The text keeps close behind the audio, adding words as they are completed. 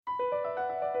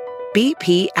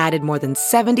BP added more than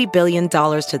 $70 billion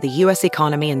to the U.S.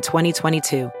 economy in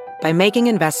 2022 by making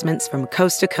investments from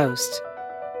coast to coast.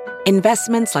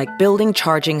 Investments like building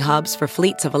charging hubs for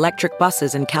fleets of electric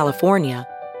buses in California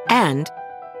and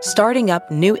starting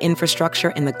up new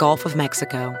infrastructure in the Gulf of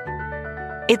Mexico.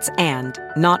 It's and,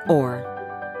 not or.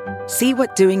 See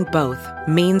what doing both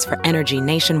means for energy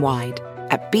nationwide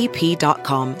at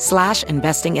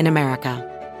bp.com/investing in America.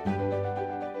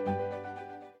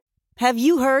 Have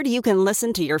you heard you can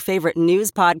listen to your favorite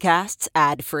news podcasts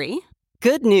ad-free?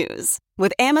 Good news.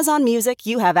 With Amazon Music,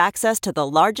 you have access to the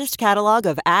largest catalog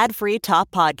of ad-free top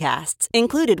podcasts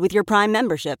included with your Prime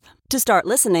membership. To start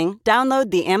listening, download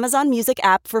the Amazon Music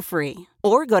app for free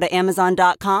or go to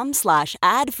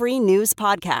amazon.com/ad-free news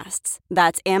podcasts.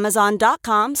 That's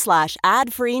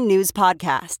amazon.com/ad-free news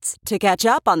podcasts to catch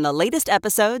up on the latest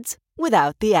episodes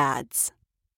without the ads.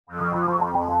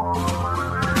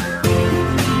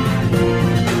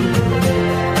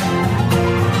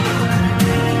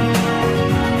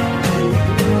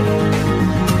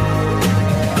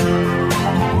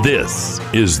 This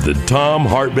is the Thom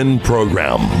Hartmann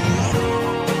Program.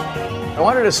 I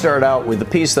wanted to start out with the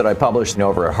piece that I published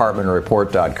over at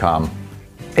HartmanReport.com.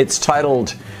 It's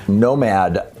titled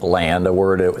Nomadland, a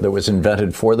word that was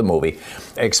invented for the movie,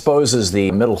 exposes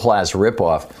the middle-class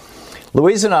ripoff.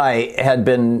 Louise and I had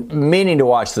been meaning to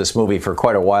watch this movie for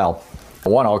quite a while.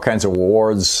 Won all kinds of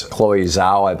awards. Chloe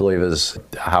Zhao, I believe is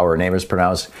how her name is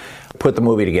pronounced, put the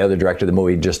movie together, directed the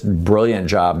movie, just brilliant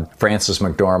job. Frances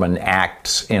McDormand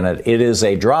acts in it. It is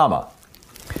a drama.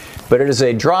 But it is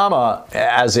a drama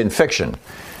as in fiction.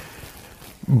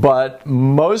 But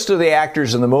most of the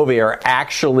actors in the movie are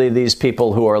actually these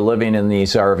people who are living in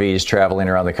these RVs, traveling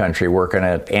around the country, working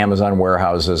at Amazon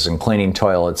warehouses and cleaning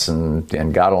toilets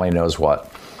and God only knows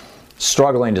what.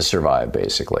 Struggling to survive,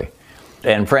 basically.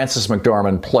 And Frances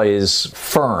McDormand plays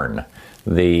Fern,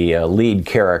 the lead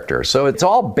character. So it's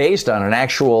all based on an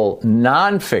actual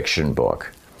nonfiction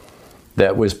book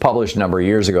that was published a number of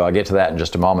years ago. I'll get to that in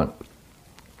just a moment.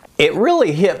 It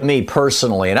really hit me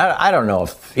personally, and I don't know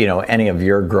if any of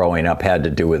your growing up had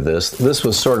to do with this. This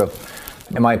was sort of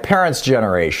my parents'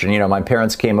 generation. My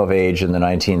parents came of age in the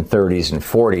 1930s and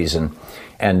 40s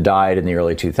and died in the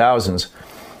early 2000s.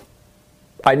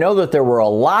 I know that there were a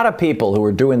lot of people who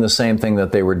were doing the same thing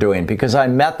that they were doing because I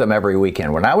met them every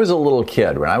weekend. When I was a little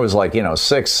kid, when I was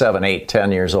 6, 7, 8,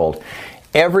 10 years old,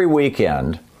 every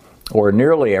weekend, or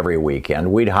nearly every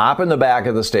weekend, we'd hop in the back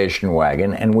of the station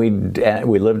wagon and we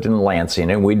lived in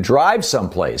Lansing and we'd drive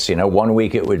someplace. 1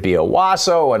 week it would be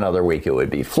Owasso, another week it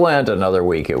would be Flint, another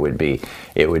week it would be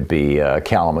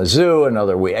Kalamazoo,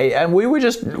 another week, and we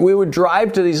would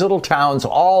drive to these little towns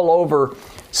all over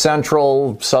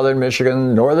central, southern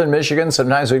Michigan, northern Michigan.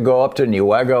 Sometimes we'd go up to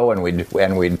Newego, and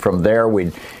we'd from there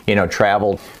we'd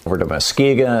travel over to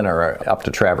Muskegon or up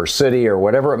to Traverse City or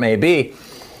whatever it may be.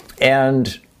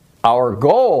 And our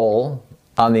goal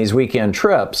on these weekend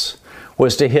trips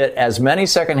was to hit as many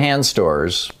secondhand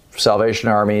stores, Salvation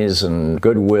Armies and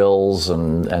Goodwills,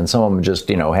 and some of them just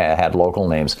had local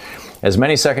names, as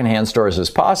many secondhand stores as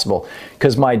possible,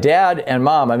 because my dad and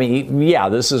mom,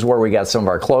 this is where we got some of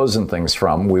our clothes and things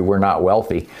from. We were not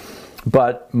wealthy.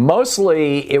 But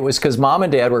mostly it was because mom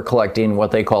and dad were collecting what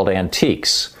they called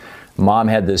antiques. Mom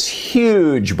had this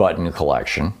huge button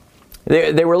collection.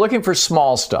 They were looking for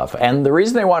small stuff. And the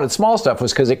reason they wanted small stuff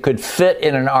was because it could fit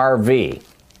in an RV.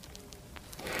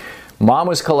 Mom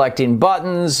was collecting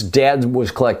buttons, Dad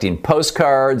was collecting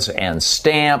postcards and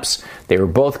stamps. They were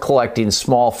both collecting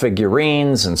small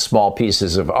figurines and small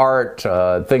pieces of art,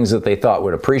 things that they thought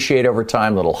would appreciate over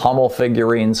time, little Hummel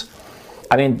figurines.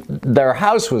 Their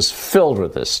house was filled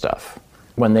with this stuff.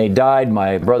 When they died,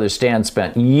 my brother Stan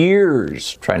spent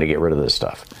years trying to get rid of this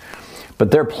stuff. But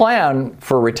their plan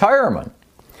for retirement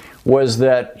was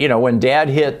that, when Dad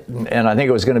hit, and I think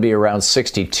it was going to be around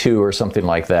 62 or something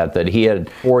like that, that he had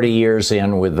 40 years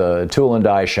in with the tool and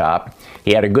die shop.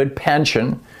 He had a good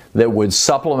pension that would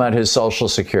supplement his Social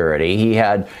Security. He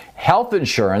had health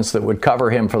insurance that would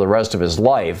cover him for the rest of his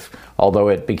life, although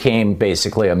it became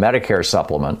basically a Medicare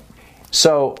supplement.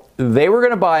 So they were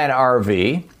going to buy an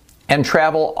RV and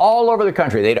travel all over the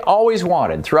country. They'd always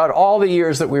wanted, throughout all the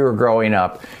years that we were growing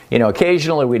up.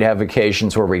 Occasionally we'd have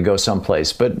vacations where we'd go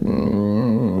someplace, but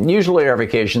usually our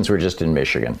vacations were just in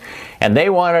Michigan. And they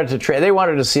wanted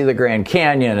to see the Grand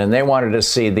Canyon, and they wanted to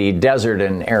see the desert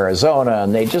in Arizona,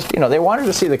 and they wanted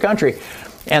to see the country.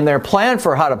 And their plan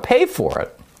for how to pay for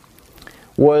it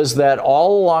was that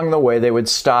all along the way they would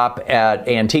stop at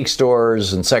antique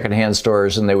stores and secondhand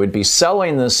stores, and they would be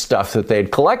selling this stuff that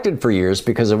they'd collected for years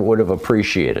because it would have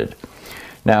appreciated.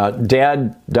 Now,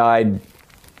 Dad died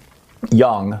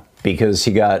young, because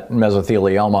he got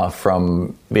mesothelioma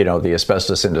from, the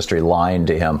asbestos industry lying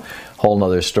to him. Whole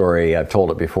nother story. I've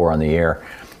told it before on the air.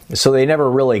 So they never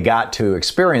really got to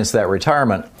experience that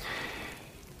retirement.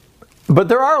 But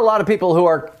there are a lot of people who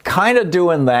are kind of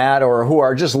doing that, or who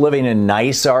are just living in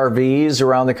nice RVs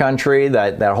around the country,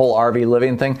 that whole RV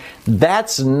living thing.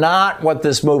 That's not what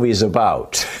this movie is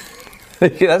about.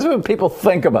 That's what people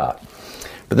think about.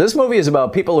 But this movie is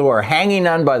about people who are hanging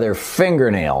on by their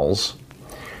fingernails.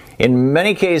 In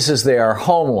many cases, they are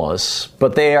homeless,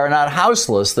 but they are not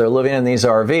houseless. They're living in these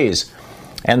RVs.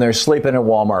 And they're sleeping in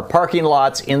Walmart parking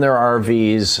lots in their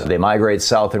RVs. They migrate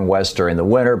south and west during the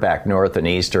winter, back north and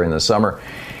east during the summer.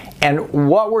 And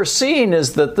what we're seeing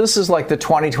is that this is like the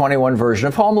 2021 version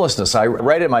of homelessness. I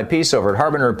write in my piece over at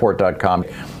HartmanReport.com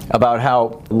about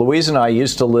how Louise and I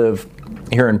used to live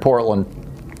here in Portland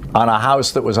on a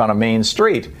house that was on a main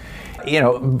street.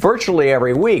 Virtually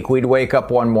every week we'd wake up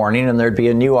one morning and there'd be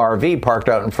a new RV parked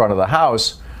out in front of the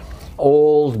house.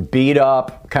 Old, beat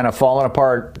up, kind of fallen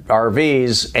apart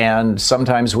RVs, and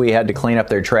sometimes we had to clean up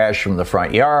their trash from the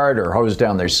front yard or hose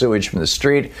down their sewage from the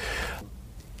street.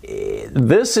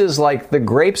 This is like the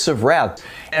grapes of wrath,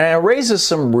 and it raises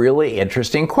some really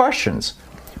interesting questions.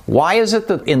 Why is it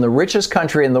that in the richest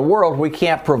country in the world we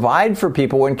can't provide for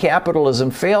people when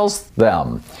capitalism fails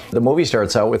them? The movie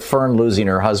starts out with Fern losing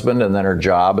her husband and then her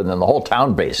job, and then the whole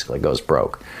town basically goes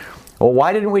broke. Well,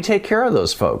 why didn't we take care of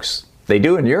those folks? They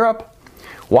do in Europe.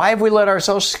 Why have we let our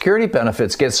Social Security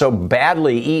benefits get so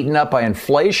badly eaten up by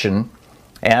inflation,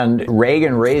 and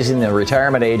Reagan raising the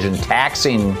retirement age and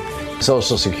taxing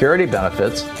Social Security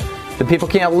benefits, that people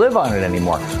can't live on it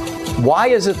anymore? Why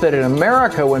is it that in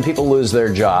America, when people lose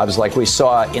their jobs, like we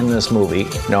saw in this movie,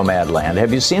 Nomadland —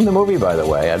 have you seen the movie, by the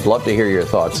way? I'd love to hear your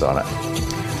thoughts on it.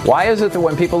 Why is it that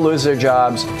when people lose their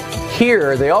jobs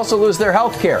here, they also lose their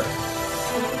health care?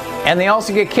 And they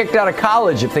also get kicked out of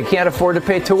college if they can't afford to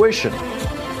pay tuition?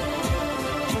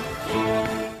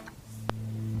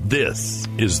 This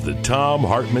is the Thom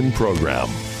Hartmann Program.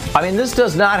 This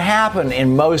does not happen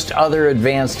in most other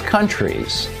advanced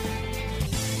countries.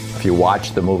 If you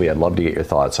watch the movie, I'd love to get your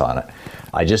thoughts on it.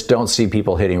 I just don't see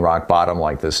people hitting rock bottom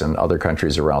like this in other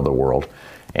countries around the world.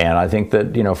 And I think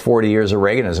that, 40 years of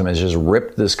Reaganism has just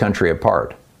ripped this country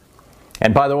apart.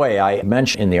 And by the way, I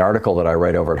mentioned in the article that I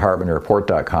write over at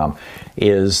HartmanReport.com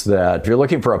is that if you're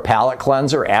looking for a palate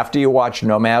cleanser after you watch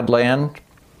Nomadland,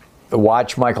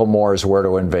 watch Michael Moore's Where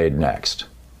to Invade Next,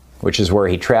 which is where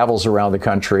he travels around the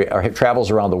country, or travels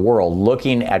around the world,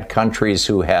 looking at countries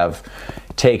who have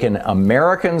taken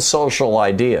American social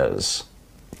ideas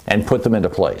and put them into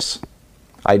place.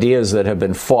 Ideas that have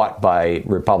been fought by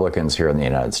Republicans here in the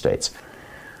United States.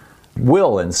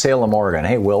 Will in Salem, Oregon.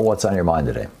 Hey, Will, what's on your mind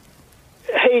today?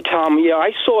 Hey, Tom. Yeah,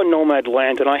 I saw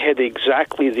Nomadland, and I had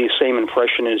exactly the same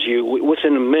impression as you.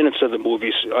 Within minutes of the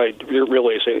movie, I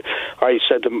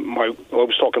said I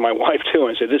was talking to my wife, too,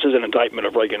 and I said, this is an indictment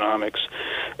of Reaganomics,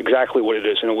 exactly what it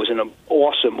is. And it was an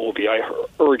awesome movie. I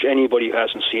urge anybody who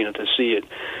hasn't seen it to see it.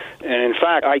 And, in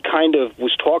fact, I kind of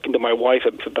was talking to my wife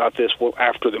about this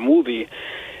after the movie,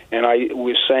 and I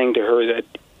was saying to her that,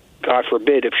 God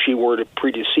forbid, if she were to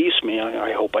predecease me,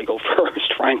 I hope I go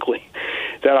first, frankly,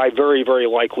 that I very, very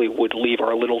likely would leave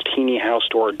our little teeny house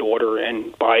to our daughter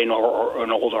and buy an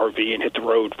old RV and hit the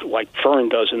road like Fern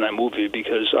does in that movie,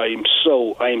 because I am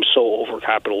so over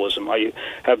capitalism. I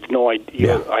have no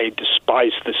idea. Yeah. I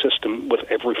despise the system with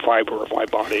every fiber of my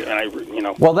body,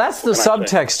 and Well, that's the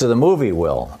subtext of the movie,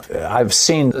 Will. I've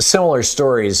seen similar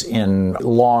stories in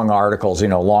long articles,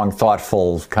 long,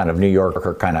 thoughtful kind of New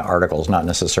Yorker kind of articles, not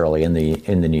necessarily in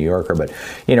the New Yorker, but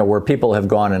where people have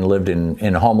gone and lived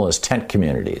in homeless tent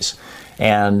communities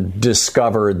and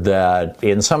discovered that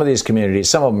in some of these communities,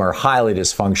 some of them are highly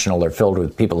dysfunctional. They're filled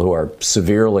with people who are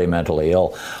severely mentally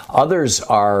ill. Others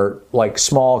are like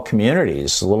small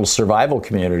communities, little survival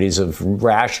communities of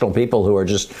rational people who are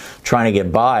just trying to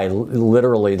get by,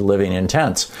 literally living in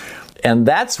tents. And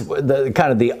that's the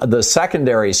kind of the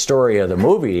secondary story of the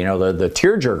movie, the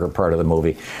tearjerker part of the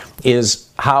movie, is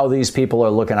how these people are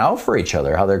looking out for each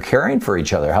other, how they're caring for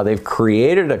each other, how they've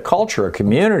created a culture, a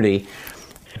community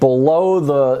below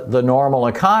the normal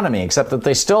economy, except that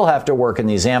they still have to work in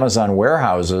these Amazon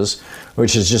warehouses,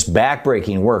 which is just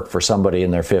backbreaking work for somebody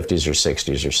in their 50s or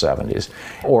 60s or 70s,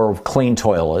 or clean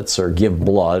toilets or give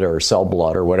blood or sell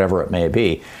blood or whatever it may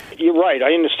be. You're right.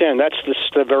 I understand. That's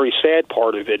the very sad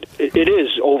part of it. It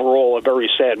is overall a very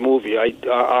sad movie,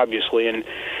 obviously. And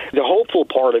The hopeful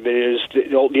part of it is,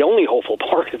 the only hopeful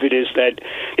part of it is that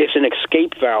it's an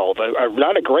escape valve.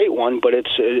 Not a great one, but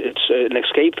it's an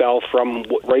escape valve from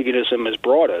what Reaganism has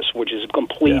brought us, which is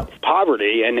complete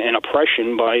poverty and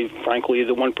oppression by, frankly,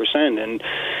 the 1%. And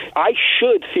I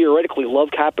should theoretically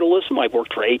love capitalism. I've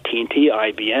worked for AT&T,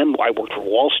 IBM. I worked for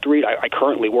Wall Street. I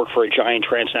currently work for a giant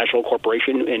transnational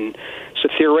corporation, and so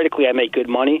theoretically I make good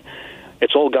money.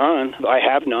 It's all gone. I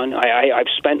have none.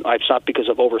 I've stopped because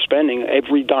of overspending.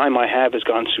 Every dime I have has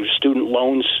gone through student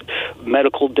loans,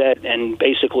 medical debt, and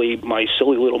basically my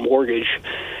silly little mortgage,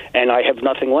 and I have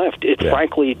nothing left. It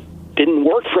frankly didn't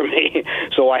work for me,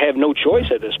 so I have no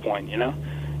choice at this point, you know?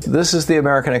 This is the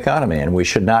American economy, and we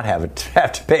should not have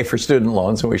to pay for student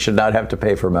loans, and we should not have to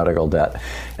pay for medical debt.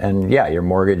 And yeah, your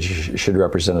mortgage should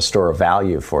represent a store of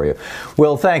value for you.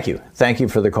 Will, thank you. Thank you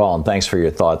for the call, and thanks for your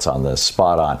thoughts on this.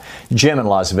 Spot on. Jim in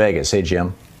Las Vegas. Hey,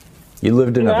 Jim. You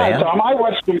lived in a van? Tom, I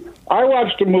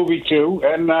watched the movie, too,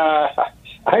 and I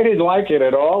didn't like it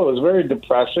at all. It was very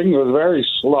depressing. It was very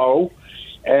slow.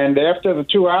 And after the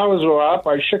 2 hours were up,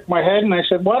 I shook my head, and I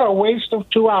said, what a waste of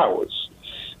 2 hours.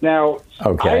 Now,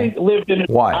 I lived in an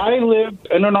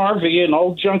RV, an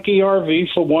old junky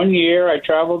RV, for 1 year. I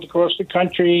traveled across the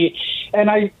country, and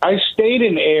I stayed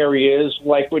in areas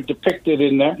like were depicted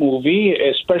in that movie,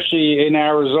 especially in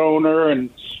Arizona and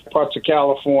parts of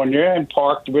California, and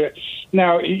parked with.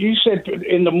 Now, you said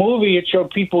in the movie it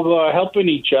showed people helping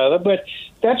each other, but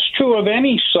that's true of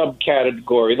any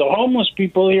subcategory. The homeless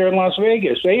people here in Las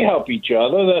Vegas, they help each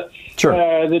other.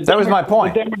 That was my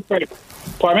point.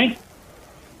 Pardon me?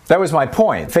 That was my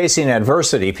point. Facing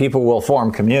adversity, people will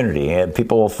form community, and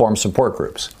people will form support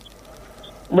groups.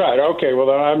 Right. Okay. Well,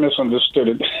 I misunderstood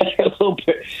it a little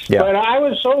bit. Yeah. But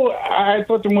I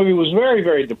thought the movie was very,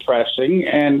 very depressing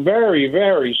and very,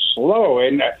 very slow.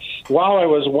 And while I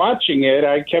was watching it,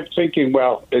 I kept thinking,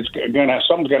 well,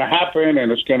 something's gonna happen, and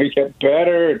it's gonna get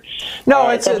better.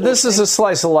 No, this is a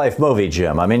slice of life movie,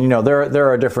 Jim. I mean, there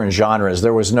are different genres.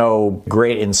 There was no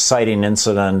great inciting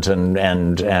incident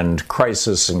and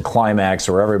crisis and climax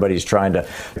where everybody's trying to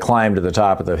climb to the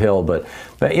top of the hill. But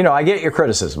I get your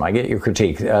criticism. I get your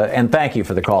critique. And thank you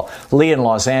for the call. Lee in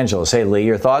Los Angeles. Hey, Lee,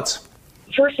 your thoughts?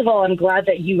 First of all, I'm glad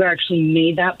that you actually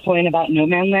made that point about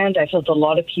Nomadland. I felt a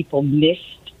lot of people missed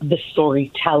the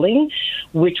storytelling,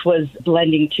 which was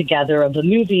blending together of the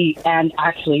movie and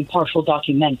actually partial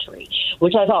documentary,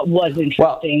 which I thought was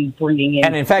interesting, bringing in.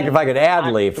 And in fact, if I could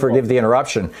add, Lee, forgive the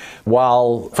interruption,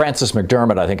 while Frances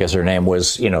McDermott, I think is her name,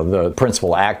 was, the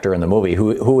principal actor in the movie,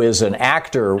 who is an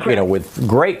actor, with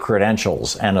great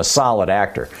credentials and a solid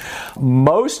actor,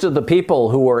 most of the people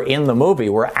who were in the movie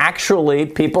were actually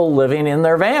people living in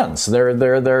their vans. They're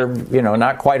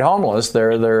not quite homeless.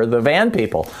 They're the van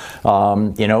people,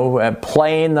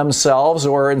 playing themselves,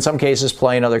 or in some cases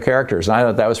playing other characters. And I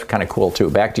thought that was kind of cool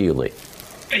too. Back to you, Lee.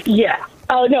 Yeah.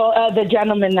 Oh, no, the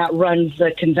gentleman that runs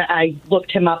I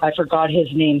looked him up. I forgot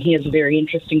his name. He has a very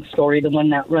interesting story, the one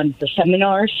that runs the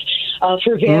seminars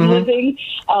for van living.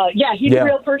 He's a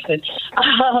real person.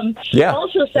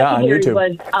 Also, secondary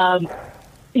was,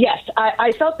 yes,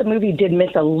 I felt the movie did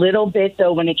miss a little bit,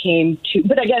 though, when it came to,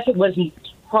 but I guess it was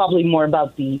probably more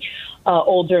about the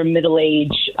older,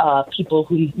 middle-aged people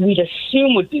who we'd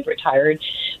assume would be retired.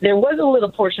 There was a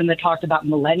little portion that talked about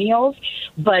millennials,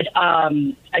 but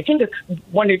I think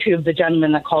one or two of the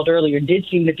gentlemen that called earlier did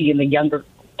seem to be in the younger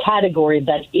category,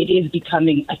 that it is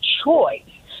becoming a choice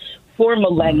for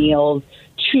millennials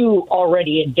to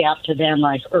already adapt to van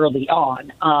life early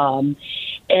on.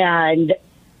 And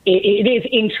it is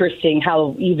interesting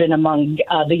how even among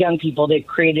the young people, they've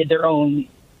created their own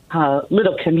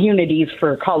little communities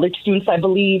for college students, I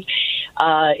believe.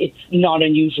 It's not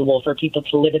unusual for people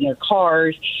to live in their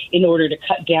cars in order to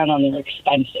cut down on their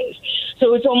expenses.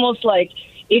 So it's almost like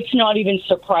it's not even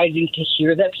surprising to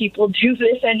hear that people do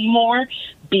this anymore,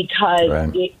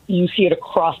 because you see it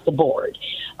across the board.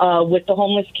 With the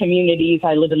homeless communities,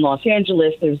 I live in Los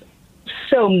Angeles, there's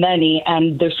so many,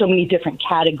 and there's so many different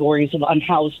categories of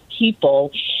unhoused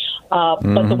people. But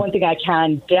the one thing I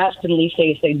can definitely say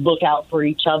is they look out for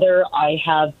each other. I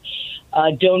have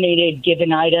donated,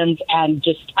 given items, and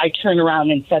I turn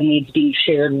around and suddenly it's being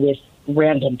shared with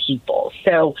random people.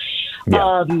 So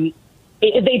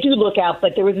they do look out.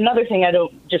 But there was another thing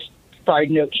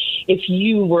side note, if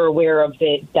you were aware of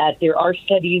it, that there are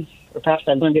studies, or perhaps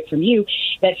I learned it from you,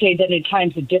 that say that in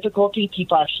times of difficulty,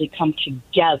 people actually come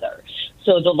together.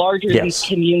 So the larger these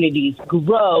communities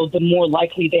grow, the more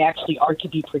likely they actually are to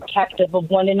be protective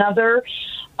of one another,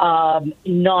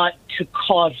 not to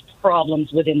cause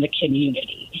problems within the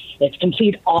community. It's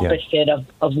complete opposite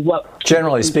of what.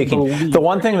 Generally speaking, the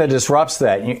one thing that disrupts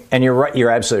that, and you're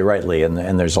absolutely right, Lee,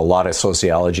 and there's a lot of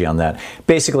sociology on that.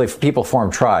 Basically, people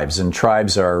form tribes, and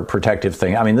tribes are protective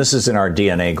thing. I mean, this is in our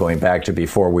DNA going back to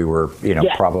before we were,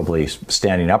 probably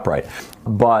standing upright.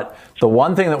 But the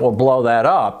one thing that will blow that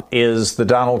up is the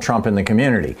Donald Trump in the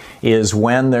community, is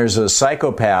when there's a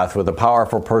psychopath with a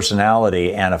powerful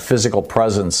personality and a physical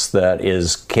presence that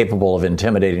is capable of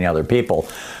intimidating other people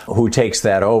who takes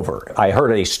that over. I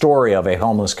heard a story of a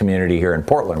homeless community here in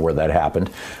Portland where that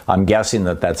happened. I'm guessing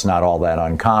that that's not all that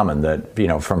uncommon,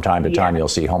 that, from time to time you'll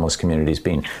see homeless communities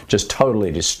being just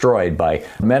totally destroyed by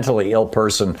a mentally ill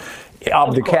person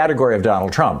of the category of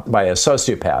Donald Trump, by a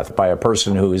sociopath, by a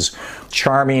person who's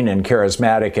charming and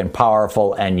charismatic and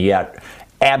powerful and yet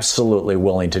absolutely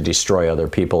willing to destroy other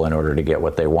people in order to get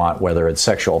what they want, whether it's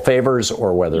sexual favors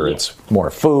or whether it's more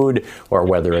food or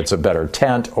whether it's a better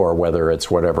tent or whether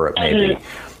it's whatever it may be.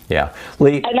 Yeah.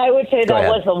 Lee? And I would say that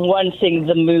was the one thing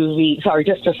the movie,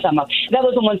 just to sum up, that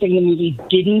was the one thing the movie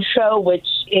didn't show, which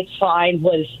it's fine,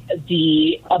 was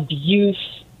the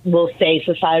abuse, we'll say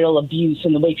societal abuse,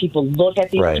 and the way people look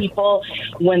at these people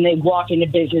when they walk into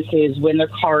businesses, when their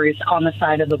car is on the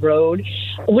side of the road,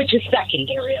 which is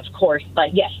secondary, of course.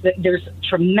 But yes, there's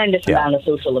tremendous amount of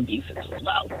social abuse as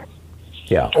well.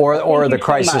 Yeah, or the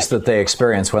crisis that they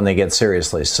experience when they get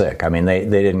seriously sick. I mean, they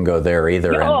didn't go there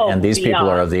either, and these people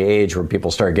are of the age where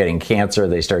people start getting cancer,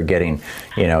 they start getting,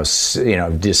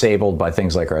 disabled by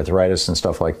things like arthritis and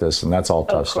stuff like this, and that's all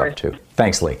tough stuff too.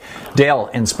 Thanks, Lee. Dale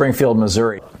in Springfield,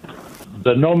 Missouri.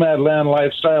 The Nomadland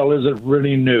lifestyle isn't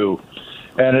really new,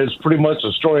 and it's pretty much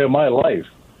the story of my life.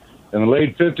 In the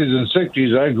late 50s and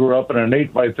 60s, I grew up in an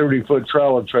 8-by-30-foot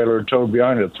travel trailer towed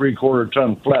behind a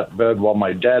 3/4-ton flatbed while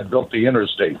my dad built the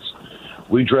interstates.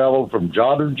 We traveled from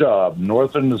job to job,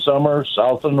 north in the summer,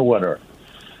 south in the winter.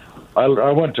 I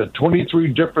went to 23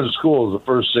 different schools the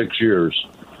first 6 years.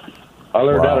 I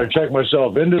learned how to check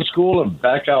myself into school and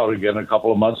back out again a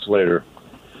couple of months later.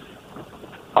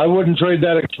 I wouldn't trade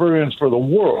that experience for the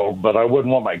world, but I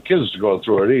wouldn't want my kids to go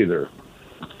through it either.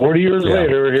 40 years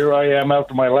later, here I am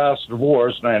after my last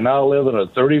divorce, and I now live in a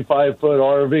 35-foot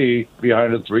RV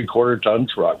behind a 3/4-ton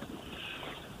truck.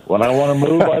 When I want to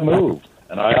move, I move.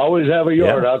 And I always have a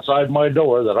yard outside my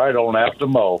door that I don't have to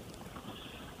mow.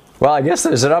 Well, I guess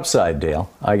there's an upside,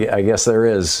 Dale. I guess there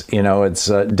is. It's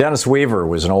Dennis Weaver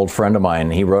was an old friend of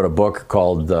mine. He wrote a book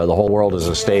called The Whole World is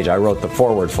a Stage. I wrote the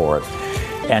foreword for it.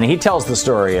 And he tells the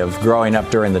story of growing up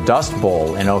during the Dust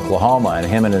Bowl in Oklahoma, and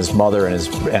him and his mother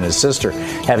and his sister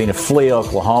having to flee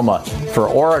Oklahoma for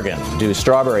Oregon to do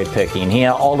strawberry picking. He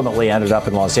ultimately ended up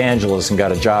in Los Angeles and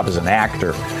got a job as an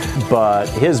actor. But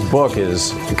his book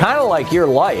is kind of like your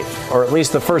life, or at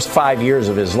least the first 5 years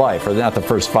of his life, or not the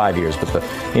first 5 years, but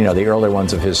the early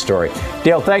ones of his story.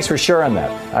 Dale, thanks for sharing that.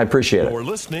 I appreciate it. You're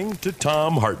listening to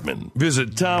Thom Hartmann.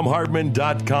 Visit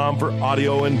ThomHartmann.com for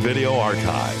audio and video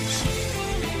archives.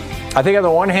 I think on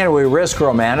the one hand, we risk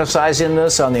romanticizing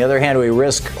this. On the other hand, we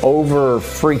risk over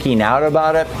freaking out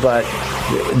about it. But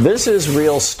this is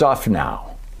real stuff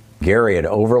now. Gary at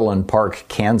Overland Park,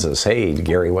 Kansas. Hey,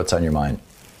 Gary, what's on your mind?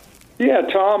 Yeah,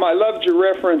 Tom, I loved your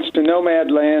reference to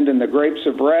Nomadland and the Grapes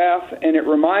of Wrath, and it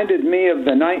reminded me of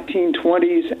the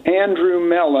 1920s Andrew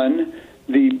Mellon,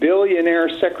 the billionaire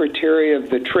Secretary of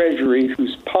the Treasury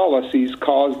whose policies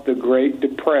caused the Great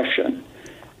Depression.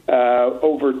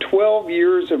 Over 12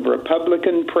 years of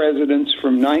Republican presidents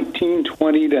from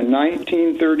 1920 to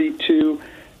 1932,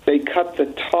 they cut the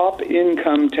top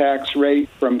income tax rate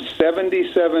from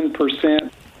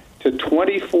 77% to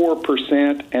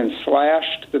 24% and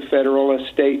slashed the federal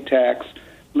estate tax,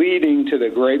 leading to the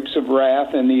Grapes of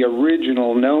Wrath and the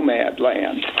original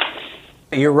Nomadland.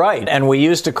 You're right. And we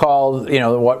used to call,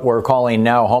 what we're calling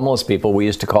now homeless people, we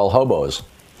used to call hobos.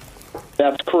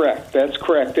 That's correct. That's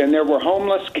correct. And there were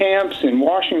homeless camps in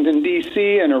Washington,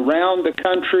 D.C. and around the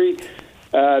country.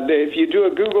 If you do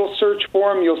a Google search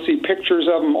for them, you'll see pictures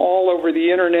of them all over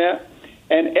the Internet.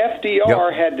 And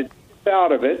FDR had to dip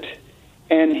out of it.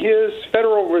 And his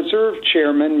Federal Reserve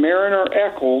Chairman, Mariner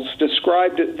Eccles,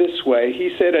 described it this way.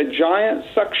 He said a giant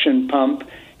suction pump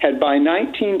had by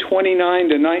 1929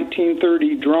 to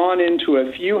 1930 drawn into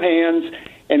a few hands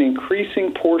an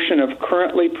increasing portion of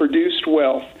currently produced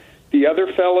wealth. The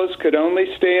other fellows could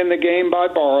only stay in the game by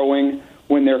borrowing.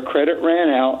 When their credit ran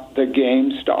out, the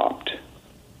game stopped.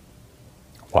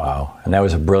 Wow. And that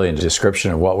was a brilliant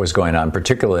description of what was going on,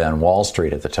 particularly on Wall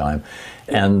Street at the time.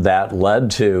 And that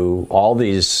led to all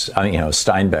these,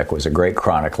 Steinbeck was a great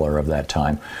chronicler of that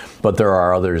time, but there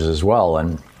are others as well.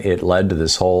 And it led to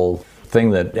this whole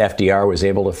thing that FDR was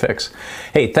able to fix.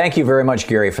 Hey, thank you very much,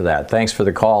 Gary, for that. Thanks for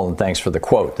the call and thanks for the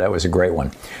quote. That was a great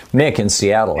one. Mick in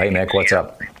Seattle. Hey, Mick, what's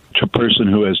up? A person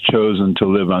who has chosen to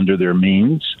live under their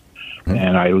means.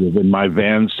 And I live in my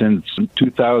van since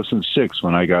 2006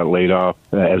 when I got laid off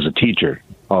as a teacher.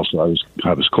 Also,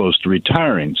 I was close to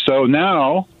retiring. So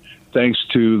now, thanks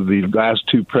to the last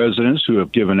two presidents who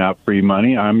have given out free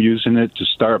money, I'm using it to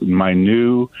start my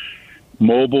new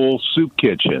mobile soup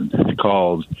kitchen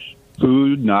called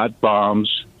Food Not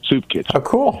Bombs Soup Kitchen. Oh,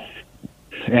 cool.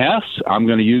 Yes, I'm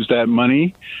going to use that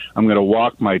money. I'm going to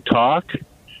walk my talk.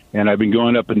 And I've been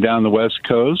going up and down the West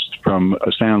Coast from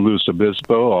San Luis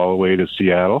Obispo all the way to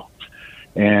Seattle.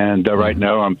 And right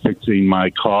now I'm fixing my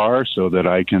car so that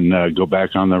I can go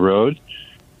back on the road.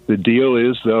 The deal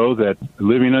is, though, that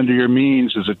living under your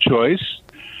means is a choice.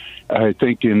 I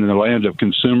think in the land of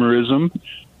consumerism,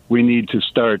 we need to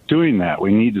start doing that.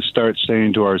 We need to start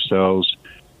saying to ourselves,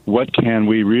 what can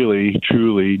we really,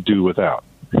 truly do without?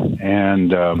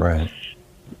 And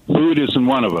food isn't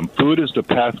one of them. Food is the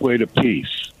pathway to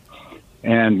peace.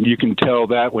 And you can tell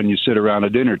that when you sit around a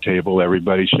dinner table,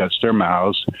 everybody shuts their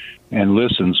mouths and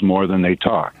listens more than they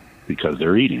talk because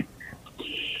they're eating.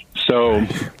 So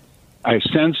I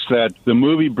sense that the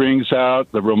movie brings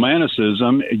out the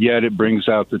romanticism, yet it brings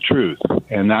out the truth.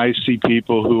 And I see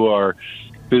people who are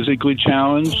physically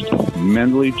challenged,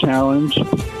 mentally challenged,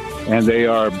 and they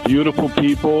are beautiful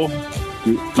people.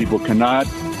 People cannot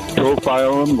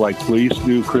profile them like police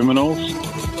do criminals.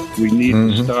 We need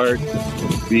to start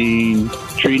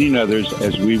treating others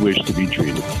as we wish to be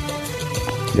treated.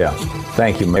 Yeah.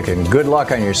 Thank you, Mick. And good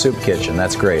luck on your soup kitchen.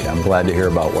 That's great. I'm glad to hear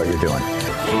about what you're doing.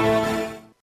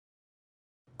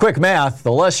 Quick math,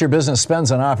 the less your business spends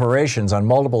on operations, on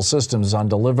multiple systems, on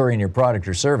delivering your product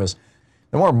or service,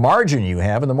 the more margin you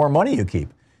have and the more money you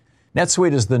keep.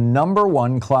 NetSuite is the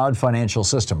 #1 cloud financial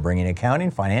system, bringing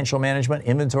accounting, financial management,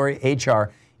 inventory,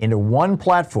 HR into one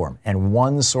platform and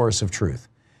one source of truth.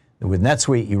 With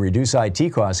NetSuite, you reduce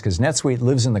IT costs because NetSuite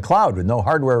lives in the cloud with no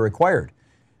hardware required,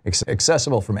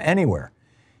 accessible from anywhere.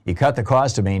 You cut the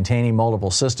cost of maintaining multiple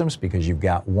systems because you've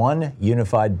got one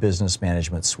unified business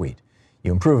management suite.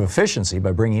 You improve efficiency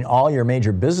by bringing all your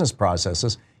major business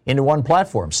processes into one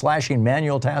platform, slashing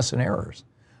manual tasks and errors.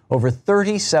 Over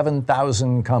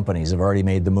 37,000 companies have already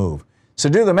made the move. So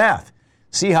do the math.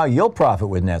 See how you'll profit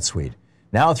with NetSuite.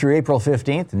 Now through April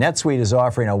 15th, NetSuite is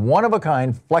offering a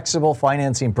one-of-a-kind flexible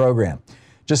financing program.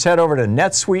 Just head over to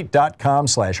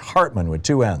netsuite.com/Hartman with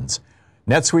 2 N's.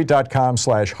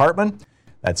 netsuite.com/Hartman.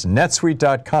 That's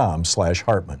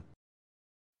netsuite.com/Hartman.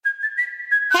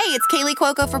 Hey, it's Kaylee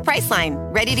Cuoco for Priceline.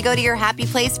 Ready to go to your happy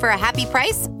place for a happy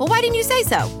price? Well, why didn't you say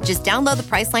so? Just download the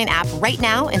Priceline app right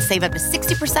now and save up to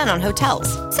 60% on hotels.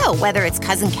 So whether it's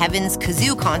Cousin Kevin's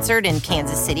Kazoo Concert in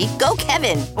Kansas City, go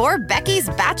Kevin, or Becky's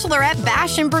Bachelorette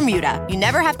Bash in Bermuda, you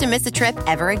never have to miss a trip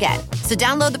ever again. So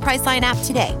download the Priceline app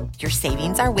today. Your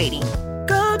savings are waiting.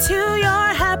 Go to your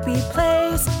happy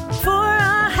place for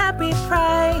a happy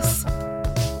price.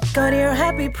 Go to your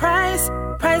happy price,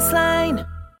 Priceline.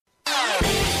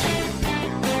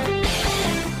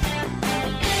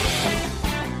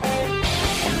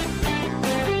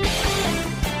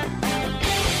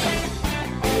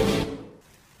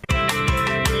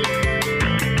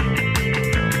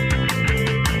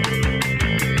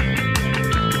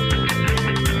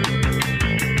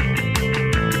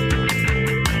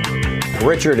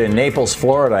 Richard in Naples,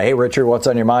 Florida. Hey, Richard, what's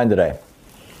on your mind today?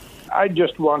 I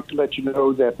just want to let you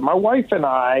know that my wife and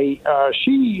I,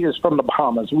 she is from the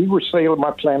Bahamas. We were sailing.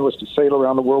 My plan was to sail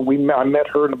around the world. I met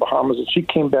her in the Bahamas, and she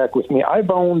came back with me. I've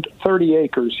owned 30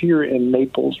 acres here in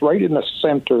Naples, right in the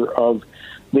center of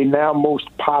the now most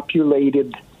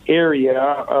populated area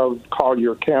of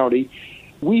Collier County.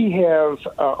 We have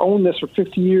owned this for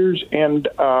 50 years, and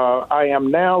I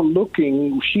am now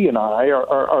looking, she and I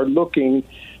are looking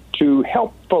to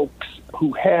help folks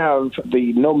who have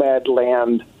the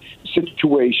Nomadland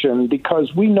situation,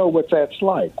 because we know what that's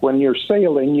like. When you're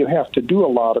sailing, you have to do a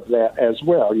lot of that as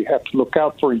well. You have to look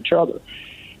out for each other.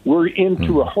 We're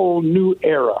into a whole new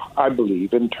era, I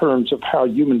believe, in terms of how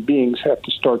human beings have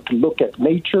to start to look at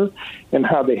nature and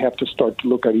how they have to start to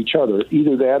look at each other.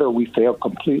 Either that or we fail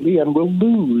completely and we'll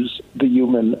lose the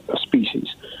human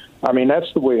species. I mean,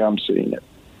 that's the way I'm seeing it.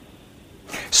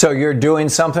 So you're doing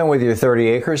something with your 30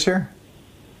 acres here?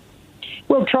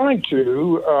 Well, trying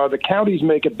to. The counties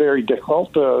make it very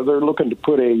difficult. They're looking to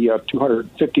put a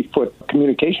 250-foot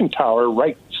communication tower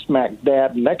right smack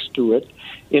dab next to it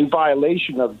in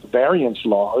violation of the variance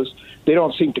laws. They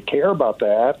don't seem to care about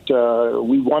that.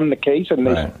 We won the case, and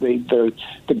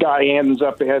the guy ends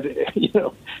up at,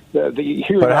 the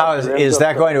hearing. But how is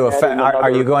that going to affect? Are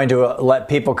you going to let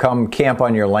people come camp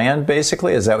on your land?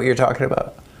 Basically, is that what you're talking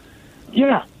about?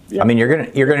 Yeah. I mean, you're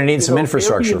going to need some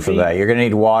infrastructure for that. You're going to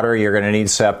need water. You're going to need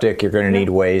septic. You're going to need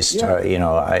waste.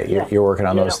 You're working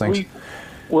on those things.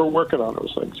 We're working on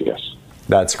those things. Yes.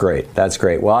 That's great. That's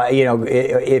great. Well,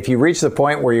 if you reach the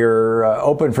point where you're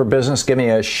open for business, give me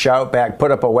a shout back.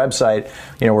 Put up a website,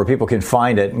 where people can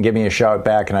find it, and give me a shout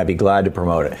back, and I'd be glad to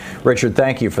promote it. Richard,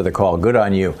 thank you for the call. Good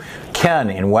on you. Ken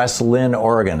in West Lynn,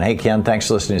 Oregon. Hey, Ken. Thanks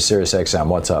for listening to Sirius XM.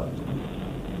 What's up?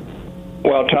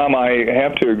 Well, Tom, I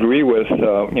have to agree with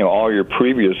all your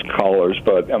previous callers,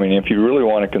 but I mean, if you really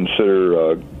want to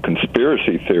consider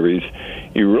conspiracy theories,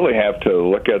 you really have to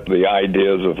look at the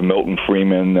ideas of Milton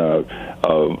Friedman,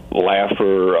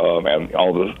 Laffer, and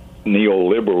all the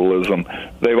neoliberalism.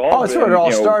 They've all that's where it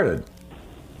all started.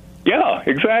 Yeah,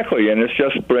 exactly, and it's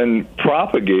just been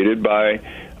propagated by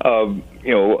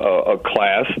a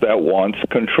class that wants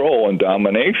control and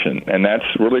domination, and that's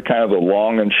really kind of the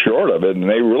long and short of it. And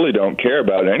they really don't care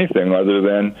about anything other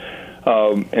than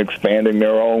expanding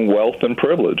their own wealth and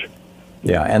privilege.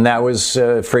 Yeah, and that was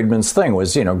Friedman's thing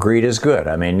was, greed is good.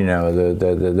 I mean,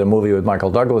 the movie with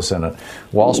Michael Douglas in it,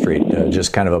 Wall Street,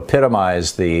 just kind of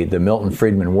epitomized the Milton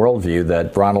Friedman worldview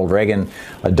that Ronald Reagan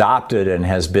adopted and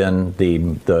has been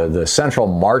the central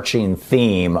marching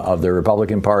theme of the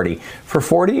Republican Party for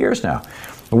 40 years now.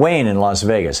 Wayne in Las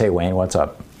Vegas. Hey, Wayne, what's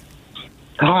up?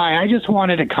 Hi, I just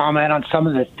wanted to comment on some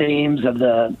of the themes of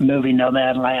the movie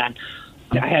Nomadland.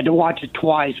 I had to watch it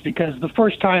twice because the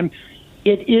first time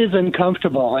it is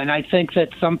uncomfortable, and I think that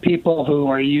some people who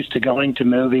are used to going to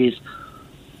movies,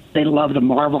 they love the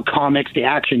Marvel comics, the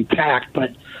action-packed, but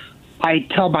I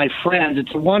tell my friends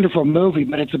it's a wonderful movie,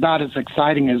 but it's about as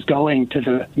exciting as going to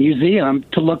the museum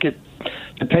to look at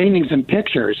the paintings and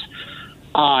pictures.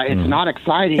 It's not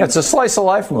exciting. Yeah, it's a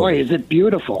slice-of-life movie. Boy, is it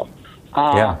beautiful.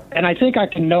 And I think I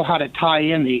can know how to tie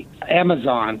in the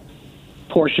Amazon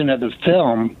portion of the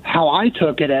film, how I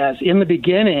took it as, in the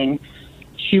beginning,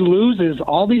 she loses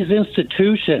all these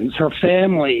institutions, her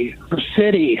family, her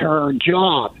city, her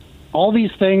job, all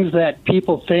these things that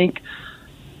people think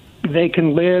they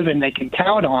can live and they can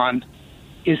count on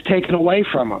is taken away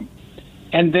from them.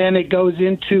 And then it goes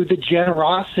into the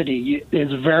generosity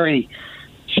is a very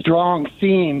strong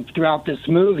theme throughout this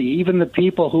movie. Even the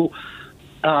people who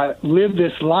live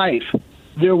this life,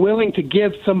 they're willing to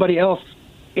give somebody else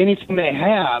anything they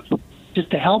have just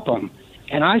to help them.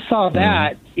 And I saw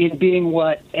that in being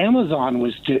what Amazon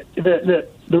was the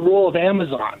role of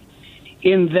Amazon,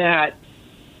 in that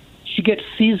she gets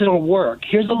seasonal work.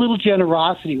 Here's a little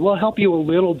generosity. We'll help you a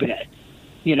little bit,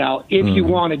 if you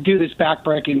want to do this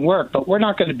backbreaking work, but we're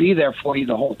not going to be there for you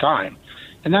the whole time.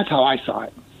 And that's how I saw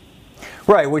it.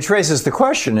 Right, which raises the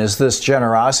question, is this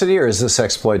generosity or is this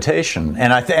exploitation?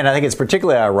 And I think it's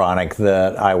particularly ironic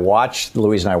that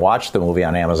Louise and I watched the movie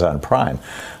on Amazon Prime.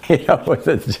 It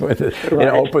opens with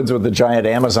the giant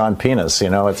Amazon penis,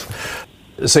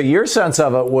 So your sense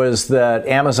of it was that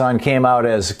Amazon came out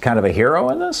as kind of a hero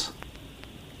in this?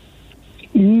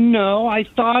 No, I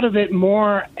thought of it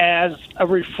more as a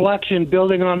reflection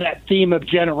building on that theme of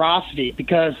generosity,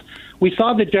 because we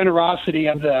saw the generosity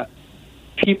of the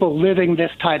people living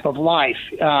this type of life,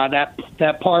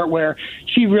 that part where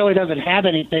she really doesn't have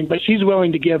anything, but she's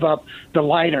willing to give up the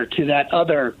lighter to that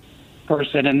other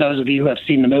person, and those of you who have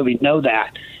seen the movie know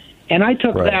that. And I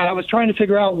took that. I was trying to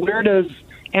figure out, where does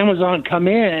Amazon come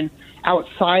in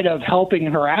outside of helping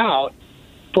her out?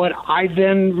 But I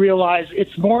then realized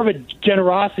it's more of a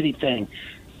generosity thing.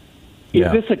 Is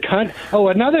this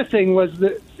another thing was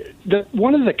that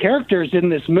one of the characters in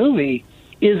this movie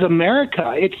is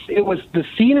America. It was the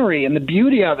scenery and the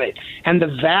beauty of it and the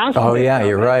vastness. Oh yeah,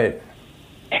 you're right.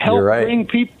 Help bring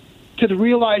people to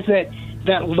realize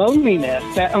that loneliness,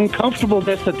 that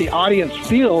uncomfortableness that the audience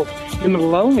feels in the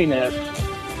loneliness,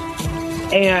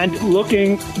 and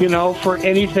looking, for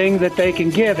anything that they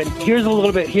can give. And here's a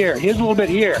little bit here, here's a little bit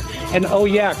here. And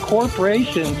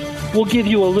corporations will give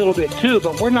you a little bit too,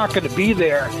 but we're not going to be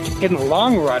there in the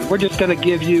long run. We're just going to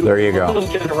give you, a little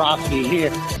generosity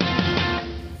here.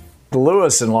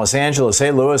 Lewis in Los Angeles.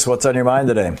 Hey, Lewis, what's on your mind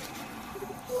today?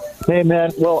 Hey,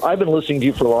 man. Well, I've been listening to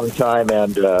you for a long time,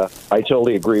 and I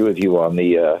totally agree with you on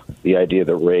the idea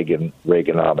that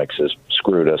Reaganomics is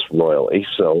screwed us royally.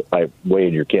 So I'm way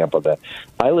in your camp on that.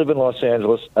 I live in Los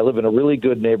Angeles. I live in a really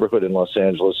good neighborhood in Los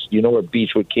Angeles. You know where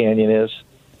Beechwood Canyon is?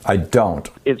 I don't.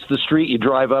 It's the street you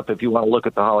drive up if you want to look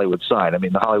at the Hollywood sign. I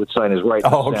mean, the Hollywood sign is right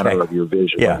in the center of your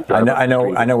vision. Yeah, I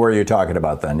know where you're talking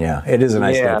about then, yeah. It is a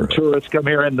nice neighborhood. Yeah, tourists come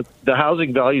here, and the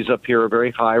housing values up here are very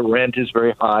high. Rent is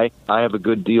very high. I have a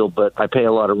good deal, but I pay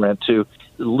a lot of rent, too.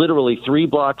 Literally 3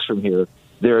 blocks from here,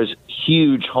 there's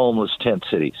huge homeless tent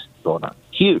cities going on.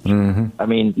 Huge. I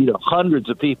mean,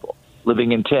 hundreds of people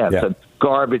living in tents and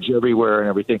garbage everywhere and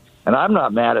everything. And I'm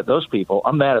not mad at those people.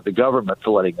 I'm mad at the government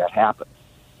for letting that happen.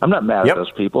 I'm not mad at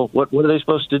those people. What are they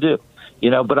supposed to do?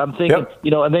 But I'm thinking,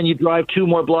 and then you drive 2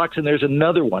 more blocks and there's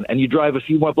another one, and you drive a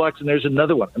few more blocks and there's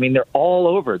another one. I mean, they're all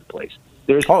over the place.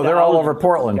 They're all over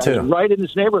Portland, too. Right in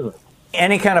this neighborhood.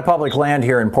 Any kind of public land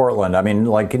here in Portland, I mean,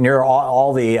 like near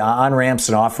all the on-ramps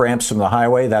and off-ramps from the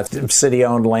highway, that's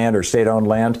city-owned land or state-owned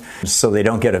land, so they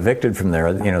don't get evicted from there.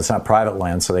 It's not private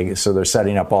land, so they're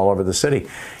setting up all over the city.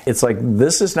 It's like,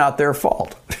 this is not their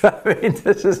fault. I mean,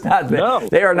 this is not. No,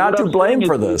 they are not to blame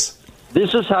for this.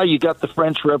 This is how you got the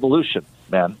French Revolution,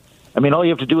 man. I mean, all you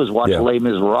have to do is watch Les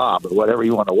Miserables or whatever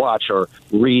you want to watch, or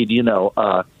read,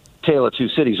 Tale of Two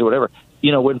Cities or whatever.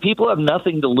 When people have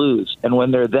nothing to lose and when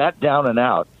they're that down and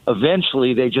out,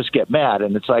 eventually they just get mad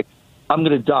and it's like, I'm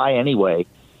going to die anyway.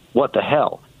 What the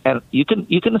hell? And you can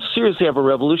seriously have a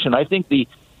revolution. I think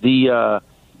the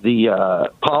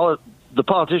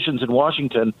politicians in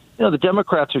Washington, the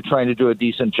Democrats are trying to do a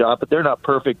decent job, but they're not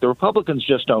perfect. The Republicans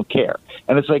just don't care.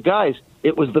 And it's like, guys,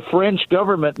 it was the French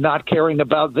government not caring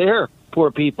about their poor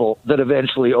people that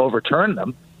eventually overturned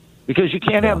them, because you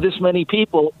can't have this many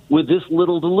people with this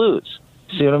little to lose.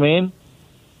 See what I mean?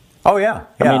 Oh, yeah.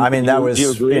 I mean that was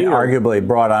arguably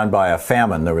brought on by a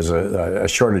famine. There was a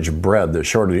shortage of bread.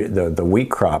 The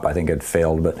wheat crop, I think, had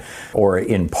failed, or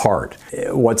in part.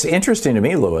 What's interesting to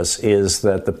me, Lewis, is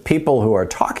that the people who are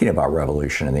talking about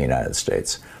revolution in the United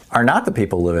States are not the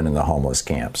people living in the homeless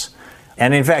camps.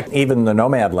 And in fact, even the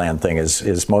Nomadland thing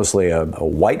is mostly a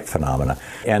white phenomena,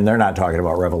 and they're not talking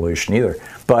about revolution either.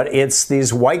 But it's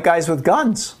these white guys with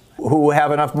guns who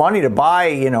have enough money to buy,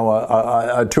 a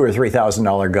 $2,000 or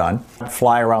 $3,000 gun,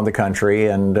 fly around the country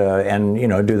and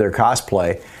do their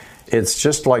cosplay. It's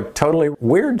just like totally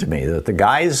weird to me that the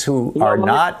guys who are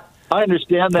not. I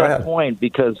understand that point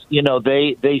because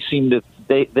they seem to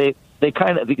they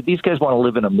kind of, these guys want to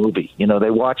live in a movie.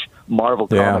 They watch Marvel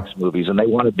Comics movies and they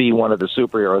want to be one of the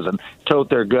superheroes and tote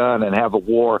their gun and have a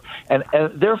war. And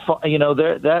they're,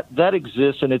 that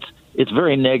exists, and it's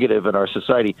very negative in our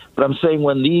society. But I'm saying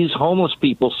when these homeless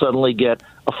people suddenly get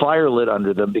a fire lit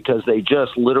under them because they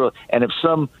just literally, and if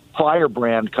some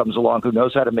firebrand comes along who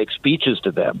knows how to make speeches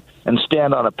to them and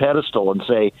stand on a pedestal and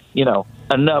say,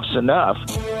 enough's enough,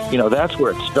 that's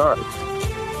where it starts.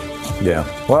 Yeah.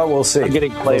 Well, we'll see. I'm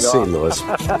getting played off. We'll see, Lewis.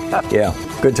 Yeah.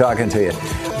 Good talking to you.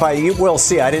 By you will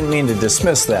see, I didn't mean to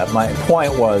dismiss that. My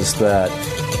point was that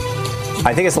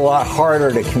I think it's a lot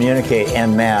harder to communicate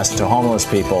en masse to homeless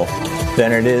people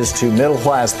than it is to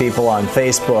middle-class people on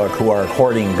Facebook who are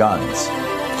hoarding guns.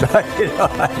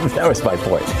 That was my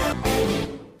point.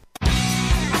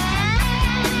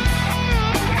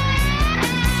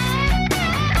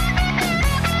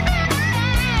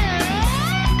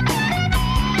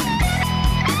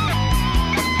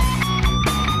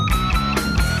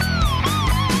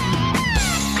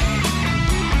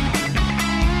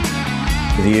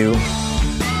 You.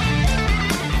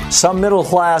 Some middle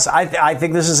class, I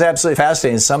think this is absolutely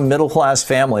fascinating. Some middle class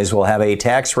families will have a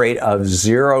tax rate of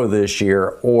 0 this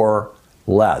year or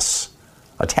less.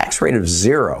 A tax rate of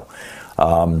 0.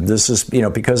 This is,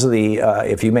 because of the,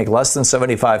 if you make less than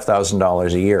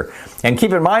 $75,000 a year. And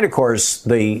keep in mind, of course,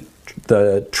 the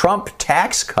Trump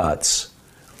tax cuts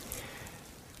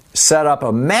set up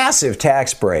a massive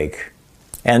tax break.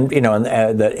 And,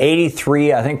 the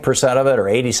 83, I think, percent of it, or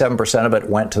 87% of it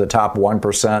went to the top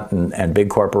 1% and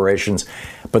big corporations.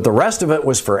 But the rest of it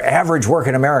was for average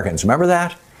working Americans. Remember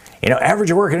that?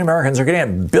 Average working Americans are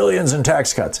getting billions in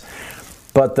tax cuts.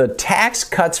 But the tax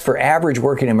cuts for average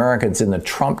working Americans in the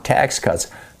Trump tax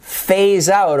cuts phase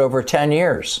out over 10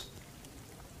 years.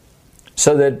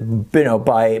 So that,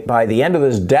 by the end of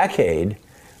this decade,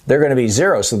 they're going to be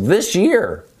 0. So this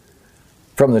year,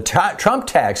 from the Trump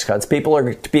tax cuts,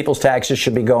 people's taxes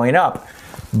should be going up.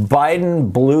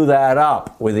 Biden blew that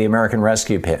up with the American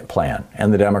Rescue Plan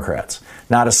and the Democrats.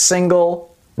 Not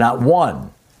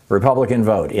one Republican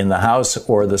vote in the House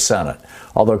or the Senate.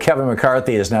 Although Kevin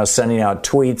McCarthy is now sending out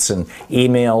tweets and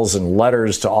emails and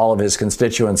letters to all of his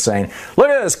constituents saying, look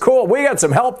at this, cool, we got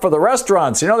some help for the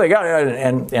restaurants. You know, they got,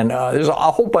 and there's a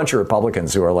whole bunch of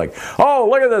Republicans who are like, oh,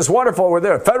 look at this, wonderful, we're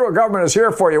there. Federal government is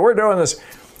here for you. We're doing this.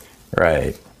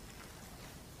 Right.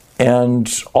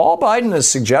 And all Biden is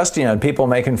suggesting on people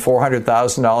making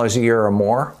 $400,000 a year or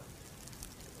more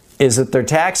is that their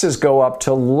taxes go up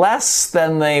to less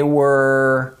than they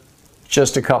were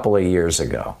just a couple of years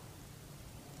ago.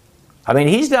 I mean,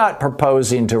 he's not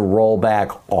proposing to roll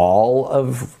back all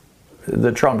of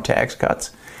the Trump tax cuts.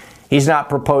 He's not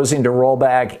proposing to roll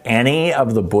back any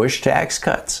of the Bush tax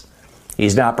cuts.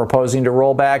 He's not proposing to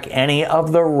roll back any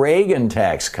of the Reagan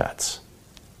tax cuts.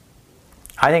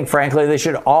 I think, frankly, they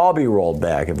should all be rolled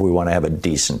back if we want to have a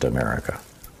decent America.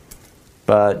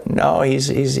 But no, he's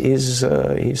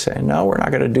saying, no, we're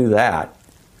not going to do that.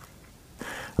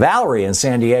 Valerie in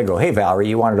San Diego. Hey, Valerie,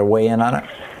 you wanted to weigh in on it?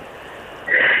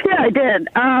 Yeah, I did.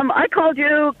 I called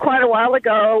you quite a while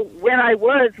ago when I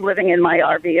was living in my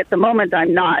RV. At the moment,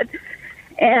 I'm not.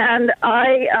 And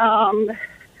I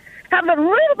have a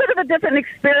little bit of a different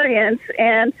experience.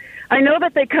 And I know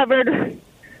that they covered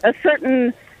a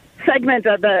certain segment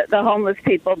of the homeless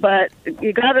people. But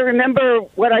you got to remember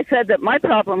what I said, that my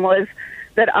problem was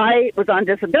that I was on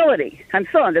disability. I'm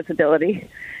still on disability.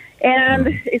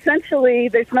 And essentially,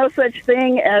 there's no such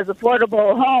thing as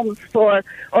affordable homes or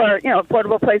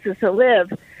affordable places to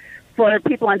live for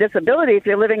people on disability if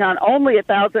you're living on only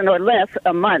 $1,000 or less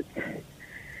a month.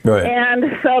 Right.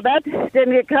 And so that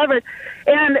didn't get covered.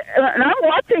 And I'm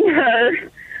watching her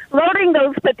loading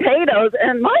those potatoes,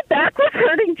 and my back was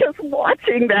hurting just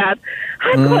watching that.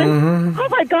 I'm going, oh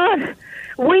my God,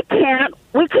 we can't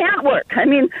work. I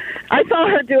mean, I saw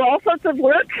her do all sorts of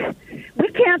work. We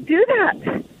can't do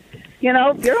that. You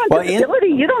know, if you're on disability,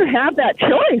 you don't have that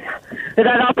choice, that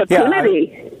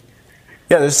opportunity.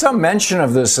 Yeah, there's some mention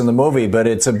of this in the movie, but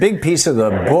it's a big piece of the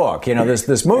book. You know,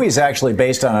 this movie is actually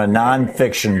based on a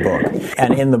nonfiction book.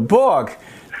 And in the book,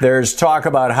 there's talk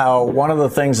about how one of the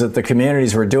things that the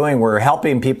communities were doing were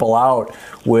helping people out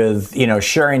with, you know,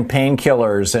 sharing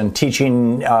painkillers and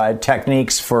teaching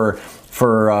techniques for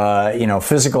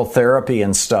physical therapy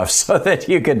and stuff, so that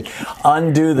you could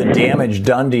undo the damage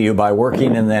done to you by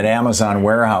working in that Amazon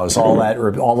warehouse,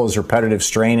 all those repetitive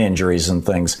strain injuries and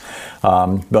things.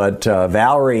 But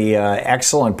Valerie,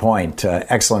 excellent point.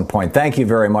 Excellent point. Thank you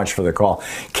very much for the call.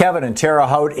 Kevin in Terre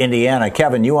Haute, Indiana.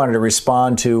 Kevin, you wanted to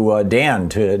respond to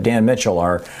Dan Mitchell,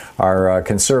 our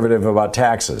conservative about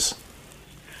taxes.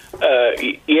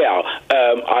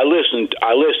 I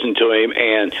listened to him,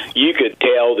 and you could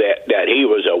tell that he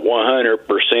was a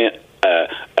 100%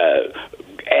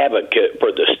 advocate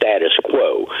for the status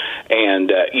quo.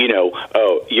 And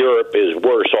Europe is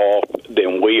worse off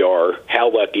than we are. How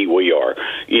lucky we are.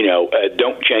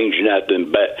 Don't change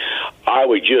nothing. But I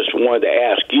would just wanted to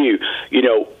ask you,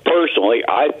 personally,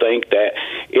 I think that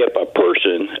if a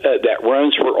person that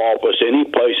runs for office any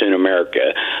place in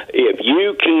America, if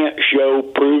you can't show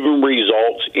proven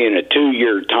results in a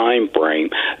 2-year time frame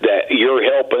that you're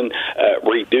helping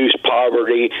reduce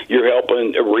poverty, you're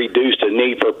helping reduce the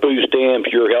need for food stamps,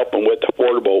 you're helping with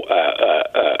affordable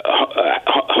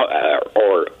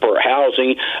or for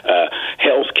housing,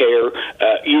 health care,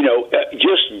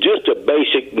 just the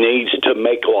basic needs to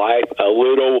make life a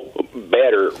little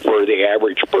better for the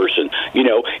average person.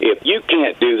 If you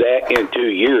can't do that in 2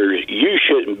 years, you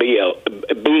shouldn't be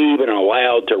even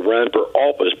allowed to run for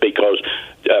office, because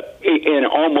in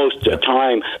almost the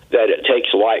time that it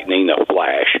takes lightning to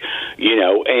flash,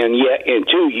 and yet in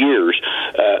 2 years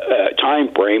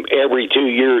time frame, every 2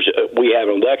 years we have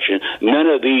an election, none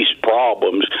of these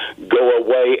problems go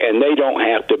away, and they don't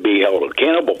have to be held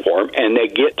accountable for them, and they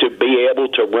get to be able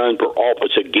to run for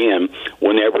office again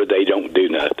whenever they don't do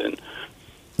nothing.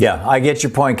 Yeah, I get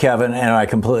your point, Kevin, and I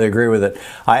completely agree with it.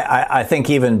 I think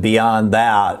even beyond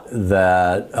that,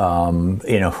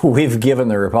 we've given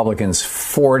the Republicans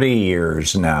 40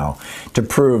 years now to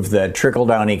prove that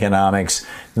trickle-down economics,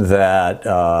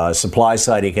 that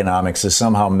supply-side economics is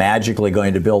somehow magically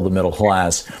going to build the middle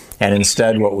class. And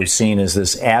instead, what we've seen is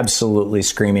this absolutely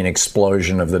screaming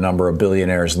explosion of the number of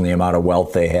billionaires and the amount of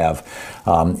wealth they have,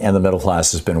 and the middle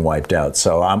class has been wiped out.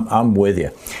 So I'm with you.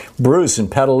 Bruce in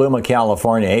Petaluma,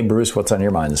 California. Hey, Bruce, what's on your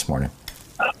mind this morning?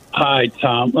 Hi,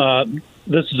 Tom.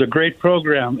 This is a great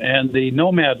program, and the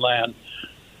Nomadland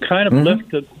kind of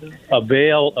lifted a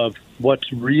veil of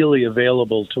what's really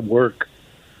available to work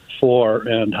for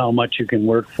and how much you can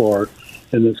work for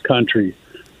in this country.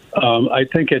 I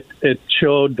think it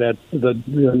showed that the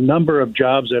number of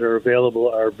jobs that are available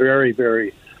are very,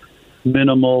 very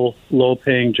minimal,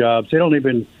 low-paying jobs. They don't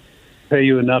even pay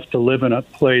you enough to live in a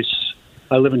place.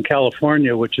 I live in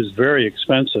California, which is very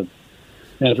expensive.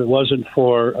 And if it wasn't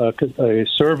for a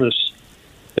service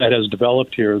that has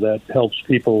developed here that helps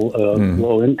people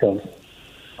low income,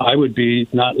 I would be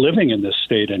not living in this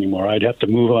state anymore. I'd have to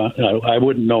move on. I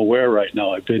wouldn't know where right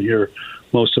now. I've been here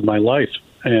most of my life.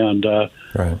 And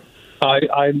right.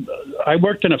 I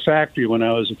worked in a factory when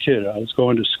I was a kid. I was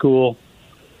going to school,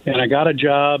 and I got a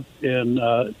job in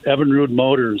Evinrude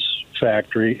Motors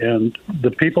factory. And the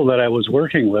people that I was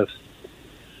working with,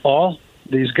 all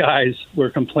these guys were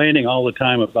complaining all the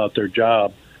time about their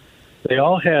job. They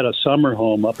all had a summer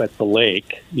home up at the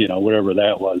lake, whatever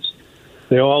that was.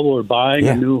 They all were buying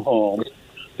a new home.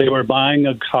 They were buying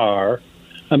a car.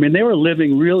 I mean, they were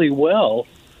living really well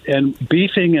and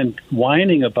beefing and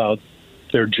whining about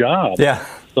their job. Yeah.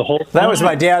 The whole time. That was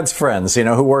my dad's friends,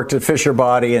 who worked at Fisher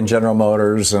Body and General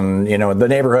Motors and, the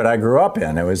neighborhood I grew up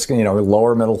in. It was,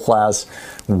 lower middle class,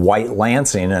 white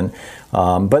Lansing. And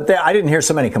but I didn't hear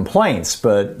so many complaints.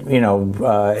 But,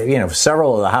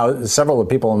 several of the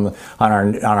people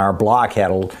on our block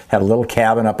had a little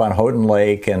cabin up on Houghton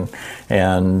Lake. And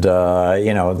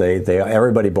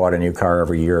everybody bought a new car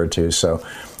every year or two. So,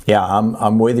 yeah,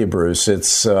 I'm with you, Bruce.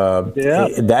 It's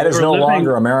that is no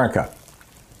longer America.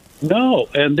 No,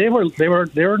 and they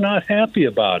were not happy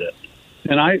about it.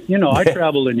 And I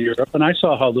traveled in Europe and I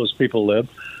saw how those people live.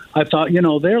 I thought,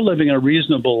 they're living a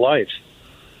reasonable life.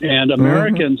 And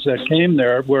Americans that came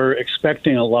there were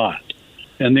expecting a lot.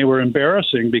 And they were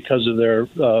embarrassing because of their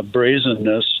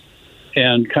brazenness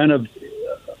and kind of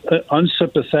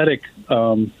unsympathetic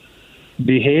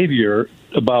behavior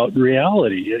about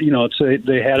reality.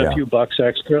 They had a few bucks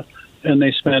extra and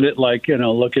they spent it like,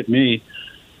 look at me.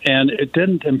 And it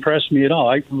didn't impress me at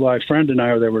all. My friend and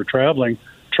I that were traveling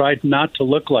tried not to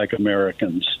look like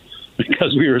Americans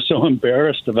because we were so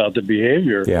embarrassed about the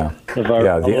behavior of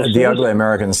our the ugly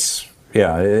Americans,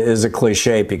 is a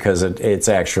cliche because it's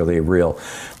actually real.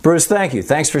 Bruce, thank you.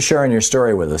 Thanks for sharing your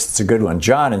story with us. It's a good one.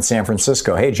 John in San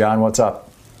Francisco. Hey, John, what's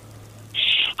up?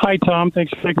 Hi, Tom.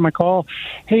 Thanks for taking my call.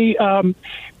 Hey,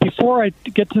 before I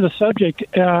get to the subject,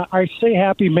 I say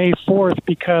happy May 4th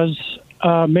because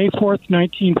May 4th,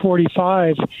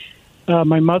 1945,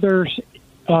 my mother's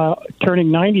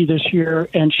turning 90 this year,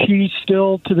 and she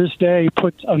still, to this day,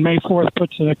 on May 4th,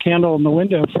 puts a candle in the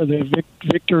window for the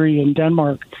victory in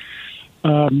Denmark.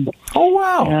 Oh,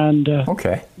 wow. And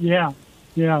okay. Yeah.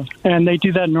 And they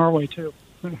do that in Norway, too.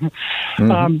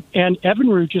 And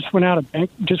Evinrude just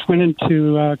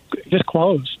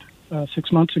closed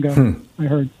 6 months ago, I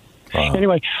heard. Wow.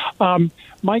 Anyway,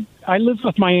 I lived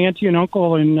with my auntie and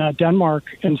uncle in Denmark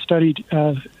and studied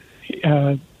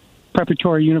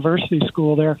preparatory university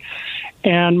school there.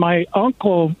 And my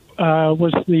uncle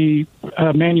was the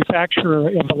manufacturer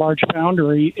of a large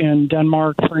foundry in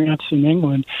Denmark, France, and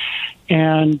England.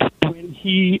 And when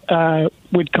he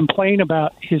would complain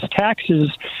about his taxes,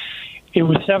 it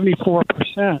was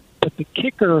 74%. But the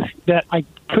kicker that I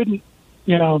couldn't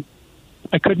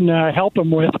help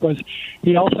him with was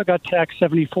he also got taxed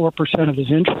 74% of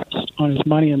his interest on his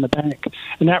money in the bank,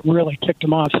 and that really ticked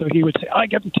him off. So he would say, "I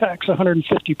get taxed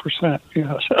 150%."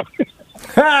 So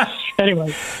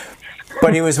anyway,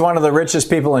 but he was one of the richest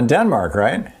people in Denmark,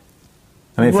 right?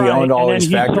 I mean, if he owned all these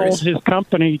factories, he sold his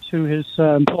company to his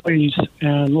employees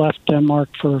and left Denmark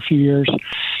for a few years.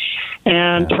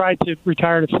 And tried to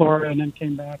retire to Florida, and then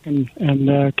came back and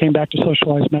came back to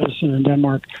socialized medicine in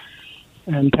Denmark.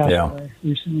 And passed away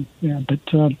recently.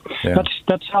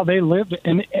 That's how they lived,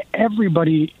 and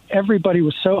everybody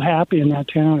was so happy in that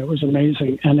town. It was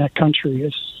amazing, and that country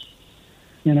is,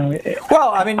 Well,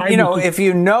 I mean, if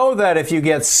you know that if you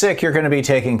get sick, you're going to be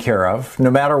taken care of, no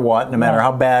matter what, no matter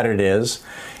how bad it is.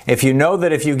 If you know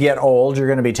that if you get old, you're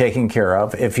going to be taken care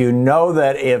of. If you know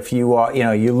that if you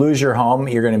you lose your home,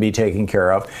 you're going to be taken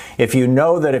care of. If you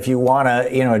know that if you want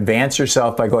to advance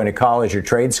yourself by going to college or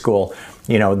trade school,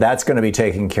 that's going to be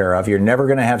taken care of. You're never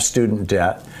going to have student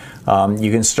debt.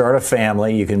 You can start a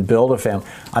family. You can build a family.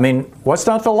 I mean, what's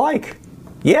not to like?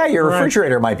 Yeah, your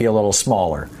refrigerator might be a little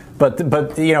smaller, but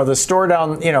the store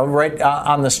down right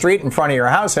on the street in front of your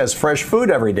house has fresh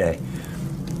food every day.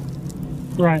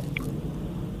 Right.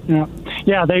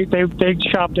 Yeah. They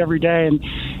shopped every day, and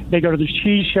they go to the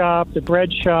cheese shop, the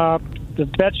bread shop, the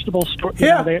vegetable store.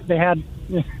 Yeah. They had.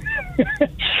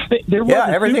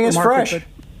 Everything is fresh.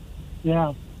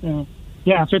 Yeah.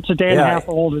 If it's a day and a half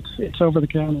old, it's over the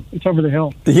counter. It's over the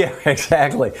hill. Yeah,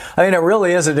 exactly. I mean, it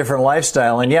really is a different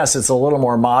lifestyle, and yes, it's a little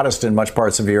more modest in many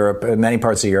parts of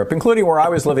Europe, including where I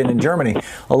was living in Germany,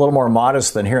 a little more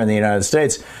modest than here in the United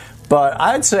States. but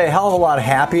I'd say a hell of a lot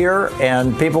happier,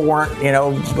 and people weren't,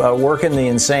 working the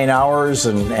insane hours,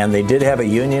 and they did have a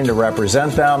union to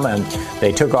represent them, and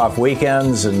they took off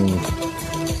weekends, and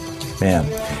man,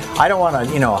 I don't want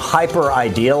to,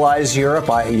 hyper-idealize Europe.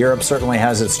 Europe certainly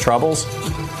has its troubles,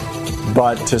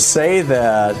 but to say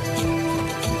that,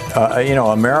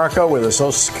 America with a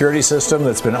Social Security system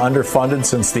that's been underfunded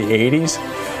since the 80s,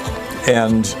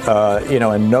 and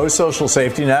and no social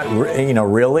safety net,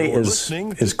 really is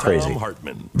crazy. Thom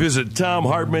Hartmann. Visit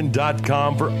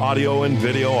ThomHartmann.com for audio and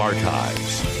video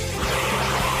archives.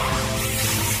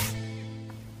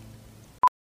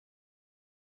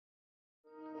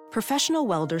 Professional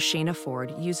welder Shayna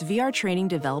Ford used VR training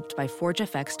developed by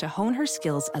ForgeFX to hone her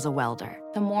skills as a welder.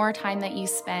 The more time that you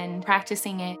spend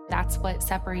practicing it, that's what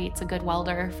separates a good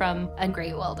welder from a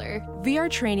great welder. VR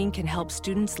training can help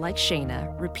students like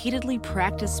Shayna repeatedly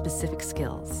practice specific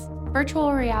skills.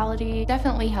 Virtual reality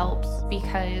definitely helps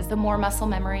because the more muscle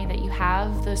memory that you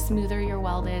have, the smoother your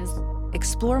weld is.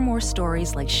 Explore more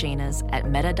stories like Shayna's at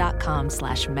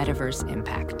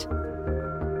meta.com/metaverseimpact.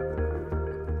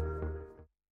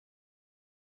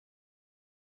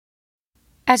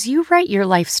 As you write your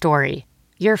life story,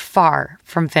 you're far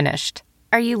from finished.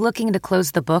 Are you looking to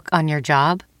close the book on your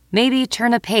job? Maybe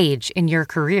turn a page in your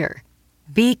career?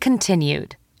 Be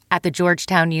continued at the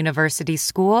Georgetown University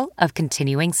School of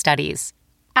Continuing Studies.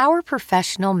 Our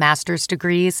professional master's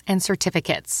degrees and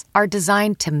certificates are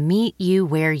designed to meet you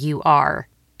where you are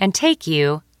and take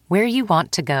you where you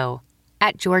want to go.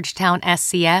 At Georgetown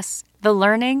SCS, the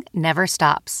learning never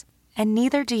stops, and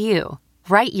neither do you.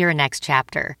 Write your next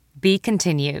chapter. Be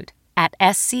continued at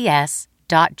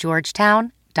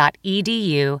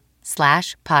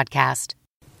scs.georgetown.edu/podcast.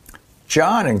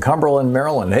 John in Cumberland,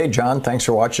 Maryland. Hey, John, thanks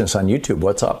for watching us on YouTube.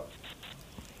 What's up?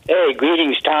 Hey,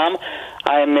 greetings, Tom.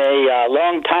 I'm a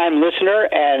long-time listener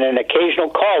and an occasional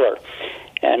caller.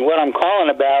 And what I'm calling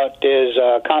about is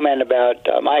a comment about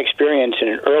my experience in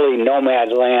an early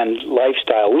Nomadland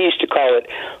lifestyle. We used to call it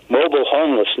mobile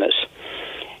homelessness.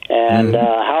 And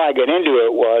how I got into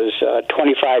it was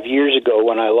 25 years ago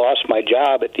when I lost my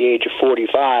job at the age of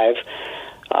 45.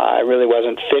 I really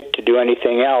wasn't fit to do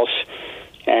anything else.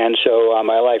 And so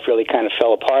my life really kind of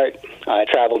fell apart. I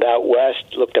traveled out west,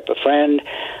 looked up a friend.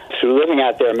 Through living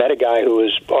out there, met a guy who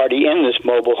was already in this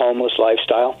mobile homeless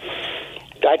lifestyle.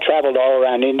 I traveled all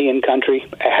around Indian country.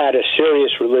 I had a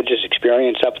serious religious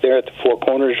experience up there at the Four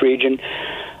Corners region.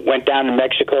 Went down to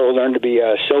Mexico, learned to be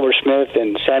a silversmith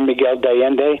in San Miguel de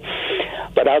Allende.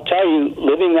 But I'll tell you,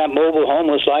 living that mobile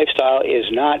homeless lifestyle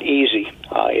is not easy.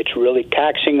 It's really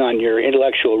taxing on your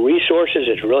intellectual resources.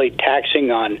 It's really taxing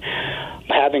on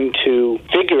having to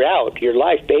figure out your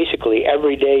life basically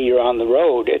every day you're on the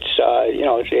road. It's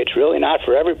really not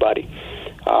for everybody.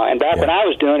 And back when I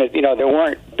was doing it, there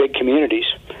weren't big communities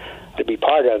to be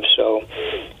part of. So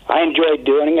I enjoyed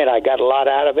doing it. I got a lot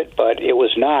out of it, but it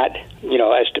was not,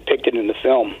 as depicted in the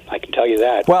film. I can tell you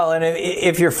that. Well, and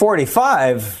if you're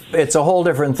 45, it's a whole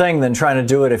different thing than trying to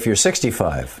do it if you're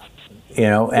 65.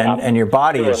 And your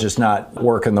body is just not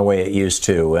working the way it used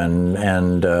to.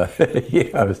 And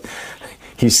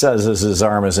he says as his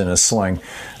arm is in a sling.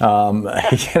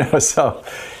 I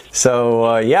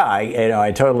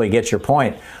totally get your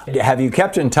point. Have you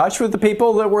kept in touch with the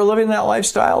people that were living that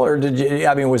lifestyle, or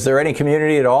was there any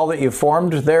community at all that you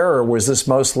formed there, or was this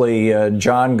mostly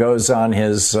John goes on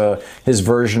his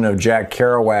version of Jack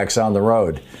Kerouac's On the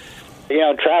Road?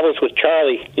 Travels with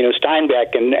Charlie,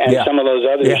 Steinbeck and some of those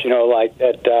others, like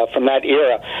that from that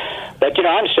era. But,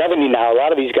 I'm 70 now. A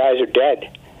lot of these guys are dead.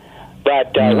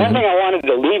 But one thing I wanted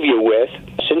to leave you with,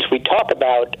 since we talk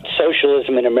about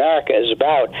socialism in America is a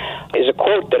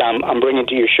quote that I'm bringing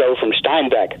to your show from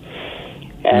Steinbeck.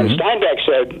 And Steinbeck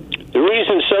said, the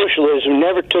reason socialism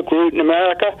never took root in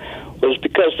America was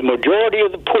because the majority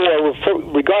of the poor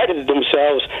regarded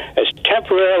themselves as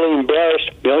temporarily embarrassed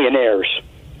millionaires.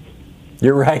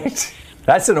 You're right.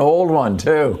 That's an old one,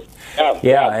 too.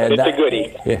 Yeah, it's a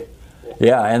goodie.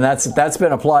 Yeah, and that's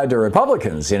been applied to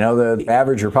Republicans. The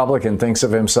average Republican thinks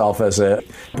of himself as a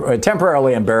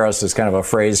temporarily embarrassed is kind of a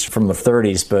phrase from the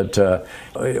 30s, but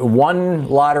one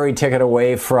lottery ticket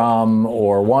away from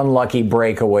or one lucky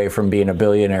break away from being a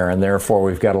billionaire, and therefore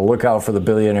we've got to look out for the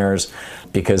billionaires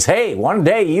because, hey, one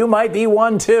day you might be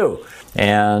one too.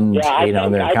 And I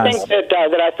think that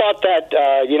I thought that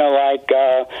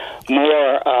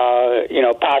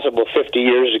more possible 50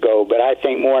 years ago, but I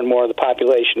think more and more of the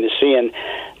population is seeing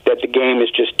that the game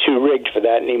is just too rigged for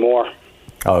that anymore.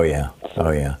 Oh, yeah. Oh,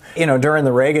 yeah. You know, during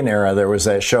the Reagan era, there was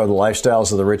that show, The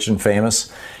Lifestyles of the Rich and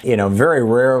Famous. You know, very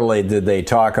rarely did they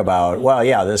talk about, well,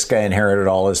 yeah, this guy inherited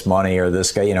all this money, or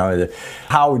this guy, you know,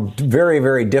 how very,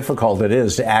 very difficult it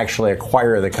is to actually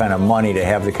acquire the kind of money, to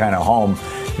have the kind of home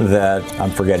that,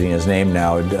 I'm forgetting his name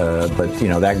now, but, you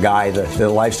know, that guy, the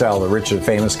Lifestyle of the Rich and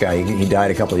Famous guy, he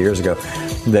died a couple of years ago,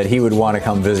 that he would want to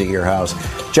come visit your house.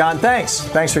 John, thanks.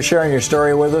 Thanks for sharing your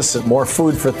story with us. More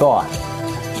food for thought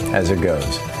as it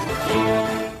goes.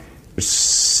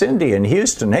 Cindy in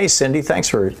Houston. Hey, Cindy, thanks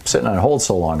for sitting on hold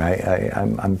so long.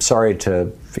 I'm sorry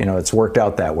to, you know, it's worked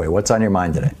out that way. What's on your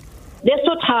mind today? This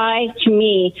will tie to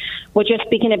me what you're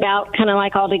speaking about, kind of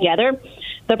like all together.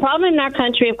 The problem in our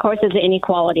country, of course, is the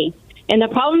inequality. And the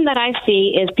problem that I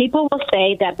see is people will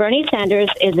say that Bernie Sanders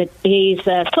he's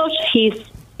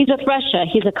with Russia,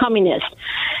 he's a communist.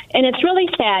 And it's really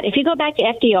sad. If you go back to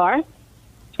FDR,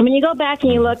 when you go back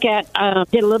and you look at,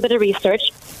 did a little bit of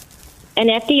research, and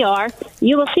FDR,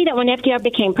 you will see that when FDR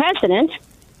became president,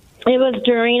 it was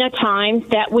during a time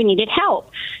that we needed help.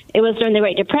 It was during the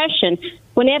Great Depression.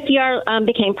 When FDR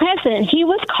became president, he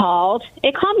was called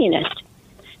a communist.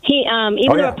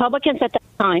 The Republicans at that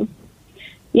time,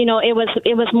 you know, it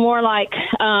was more like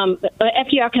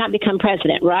FDR cannot become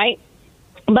president, right?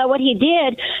 But what he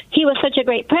did, he was such a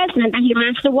great president that he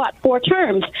lasted, 4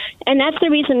 terms. And that's the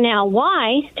reason now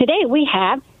why today we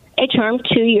have a 4-term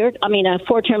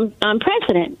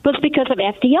president, was because of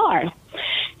FDR.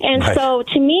 And right. So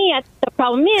to me, the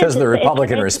problem is... Because the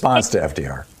Republican response to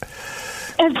FDR.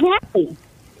 Exactly.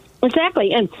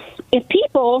 And if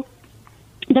people...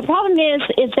 The problem is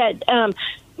that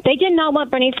they did not want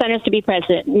Bernie Sanders to be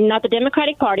president, not the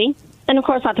Democratic Party, and of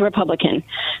course not the Republican.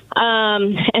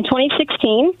 In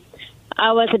 2016,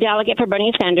 I was a delegate for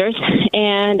Bernie Sanders,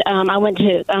 and I went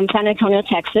to San Antonio,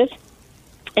 Texas,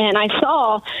 and I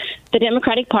saw the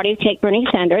Democratic Party take Bernie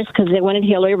Sanders because they wanted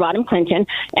Hillary Rodham Clinton,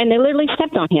 and they literally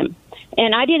stepped on him.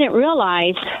 And I didn't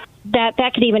realize that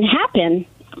could even happen.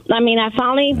 I mean, I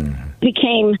finally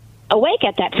became awake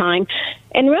at that time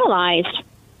and realized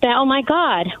that, oh, my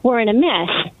God, we're in a mess.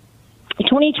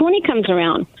 2020 comes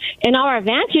around. And our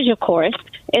advantage, of course,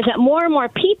 is that more and more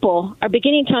people are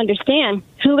beginning to understand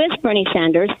who is Bernie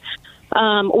Sanders,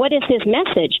 what is his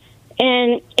message.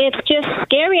 And it's just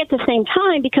scary at the same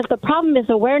time, because the problem is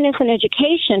awareness and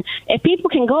education. If people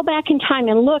can go back in time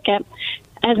and look at,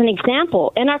 as an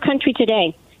example, in our country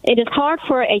today, it is hard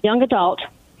for a young adult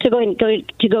to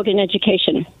go get an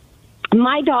education.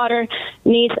 My daughter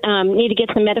needed to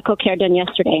get some medical care done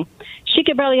yesterday. She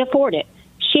could barely afford it.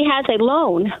 She has a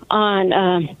loan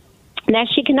on that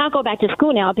she cannot go back to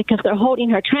school now because they're holding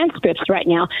her transcripts right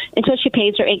now until she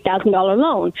pays her $8,000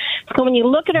 loan. So when you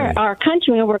look at our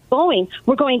country and we're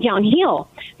going downhill.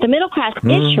 The middle class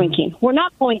is shrinking. We're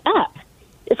not going up.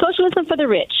 It's socialism for the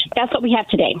rich. That's what we have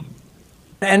today.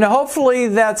 And hopefully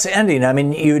that's ending. I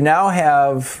mean, you now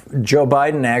have Joe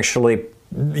Biden actually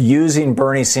using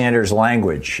Bernie Sanders'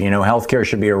 language. You know, healthcare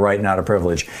should be a right, not a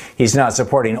privilege. He's not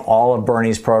supporting all of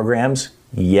Bernie's programs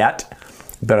yet,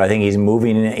 but I think he's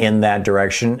moving in that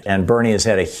direction. And Bernie has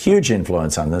had a huge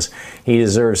influence on this. He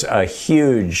deserves a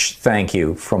huge thank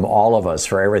you from all of us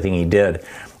for everything he did.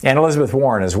 And Elizabeth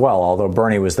Warren as well, although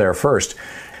Bernie was there first.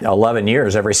 11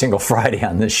 years every single Friday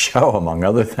on this show, among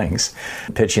other things,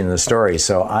 pitching the story.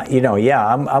 So,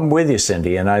 I'm with you,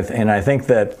 Cindy. And I think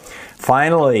that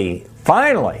finally,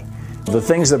 the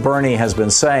things that Bernie has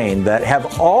been saying that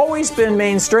have always been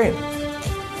mainstream,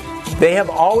 they have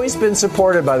always been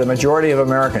supported by the majority of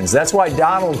Americans. That's why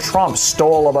Donald Trump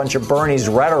stole a bunch of Bernie's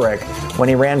rhetoric when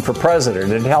he ran for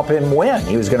president and help him win.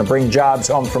 He was going to bring jobs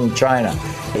home from China.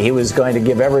 He was going to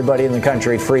give everybody in the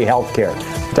country free health care.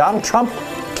 Donald Trump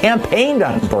campaigned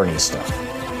on Bernie stuff.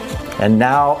 And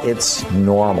now it's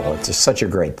normal. It's just such a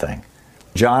great thing.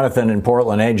 Jonathan in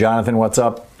Portland. Hey, Jonathan, what's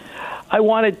up? I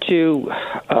wanted to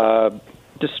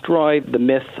destroy the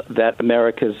myth that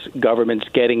America's government's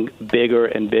getting bigger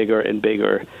and bigger and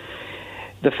bigger.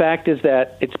 The fact is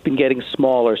that it's been getting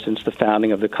smaller since the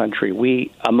founding of the country.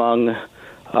 We, among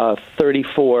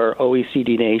 34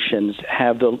 OECD nations,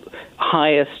 have the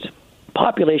highest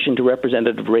population to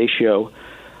representative ratio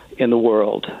in the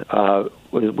world.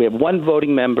 We have one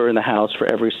voting member in the House for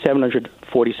every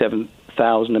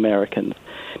 747,000 Americans.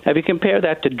 Now, if you compare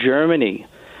that to Germany,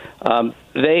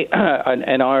 they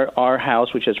and our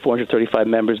House, which has 435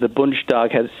 members, the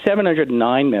Bundestag has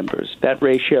 709 members. That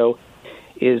ratio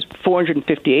is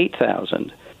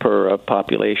 458,000 per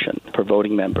population, per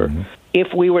voting member. Mm-hmm.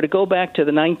 If we were to go back to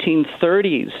the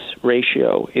 1930s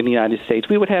ratio in the United States,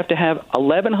 we would have to have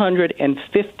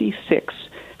 1,156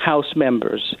 House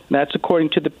members. That's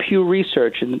according to the Pew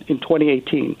Research in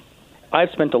 2018.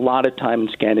 I've spent a lot of time in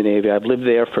Scandinavia. I've lived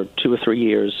there for 2 or 3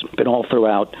 years, been all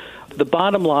throughout. The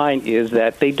bottom line is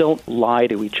that they don't lie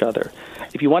to each other.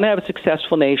 If you want to have a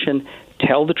successful nation,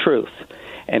 tell the truth.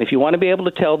 And if you want to be able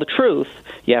to tell the truth,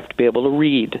 you have to be able to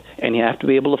read, and you have to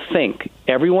be able to think.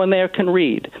 Everyone there can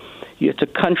read. It's a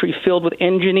country filled with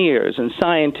engineers and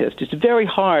scientists. It's very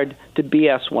hard to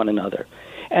BS one another.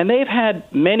 And they've had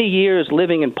many years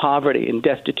living in poverty and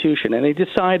destitution, and they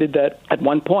decided that at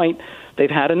one point they've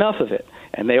had enough of it,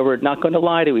 and they were not going to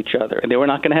lie to each other, and they were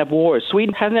not going to have wars.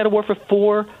 Sweden hasn't had a war for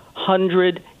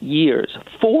 400 years.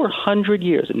 400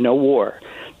 years, and no war.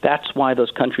 That's why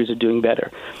those countries are doing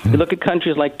better. You look at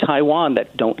countries like Taiwan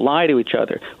that don't lie to each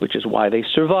other, which is why they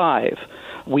survive.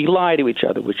 We lie to each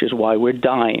other, which is why we're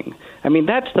dying. I mean,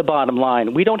 that's the bottom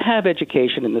line. We don't have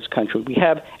education in this country. We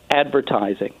have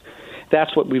advertising.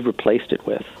 That's what we've replaced it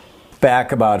with.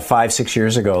 Back about 5-6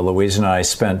 years ago, Louise and I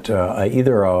spent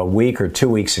either a week or 2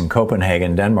 weeks in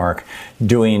Copenhagen, Denmark,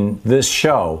 doing this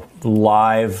show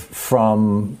live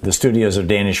from the studios of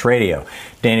Danish radio.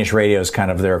 Danish radio is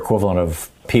kind of their equivalent of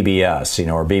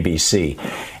PBS, or BBC.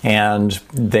 And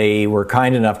they were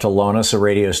kind enough to loan us a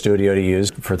radio studio to use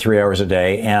for 3 hours a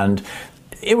day. And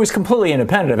it was completely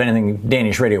independent of anything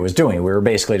Danish radio was doing. We were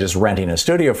basically just renting a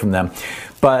studio from them.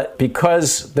 But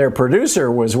because their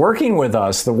producer was working with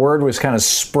us, the word was kind of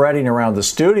spreading around the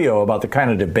studio about the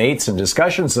kind of debates and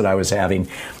discussions that I was having.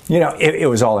 It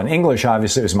was all in English,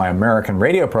 obviously. It was my American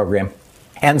radio program.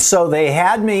 And so they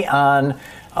had me on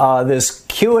this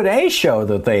Q&A show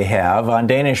that they have on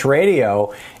Danish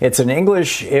radio. It's in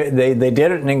English. They did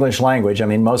it in English language. I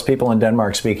mean, most people in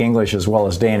Denmark speak English as well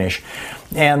as Danish.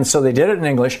 And so they did it in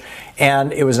English,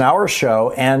 and it was an hour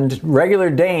show, and regular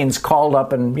Danes called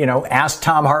up and, asked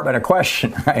Tom Hartman a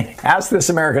question, right? Asked this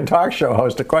American talk show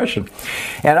host a question.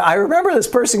 And I remember this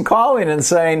person calling and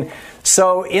saying,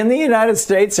 so in the United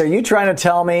States, are you trying to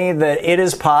tell me that it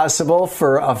is possible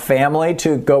for a family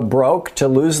to go broke, to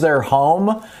lose their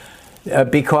home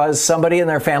because somebody in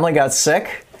their family got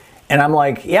sick? And I'm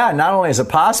like, yeah, not only is it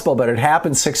possible, but it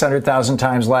happened 600,000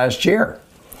 times last year.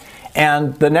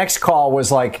 And the next call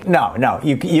was like, no,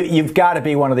 you've got to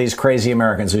be one of these crazy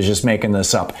Americans who's just making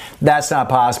this up. That's not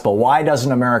possible. Why doesn't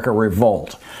America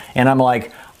revolt? And I'm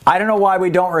like, I don't know why we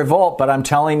don't revolt, but I'm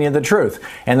telling you the truth.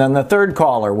 And then the third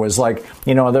caller was like,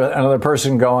 another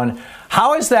person going,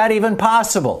 how is that even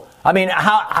possible? I mean,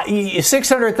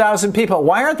 600,000 people,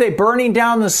 why aren't they burning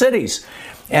down the cities?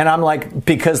 And I'm like,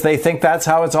 because they think that's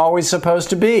how it's always supposed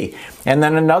to be. And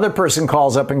then another person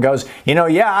calls up and goes,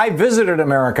 yeah, I visited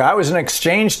America. I was an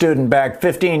exchange student back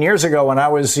 15 years ago when I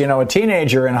was, a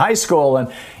teenager in high school.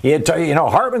 And,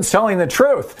 Hartman's telling the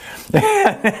truth.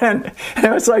 and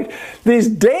it's like these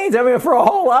Danes, for a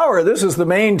whole hour, this is the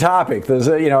main topic. There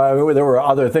were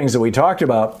other things that we talked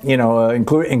about,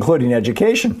 including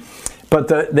education. But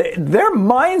their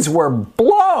minds were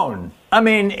blown. I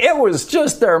mean, it was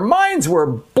just their minds were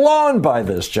blown by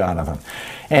this, Jonathan.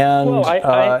 And,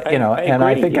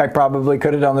 I think I probably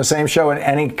could have done the same show in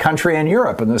any country in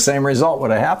Europe, and the same result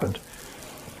would have happened.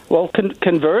 Well,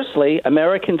 conversely,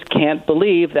 Americans can't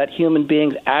believe that human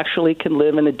beings actually can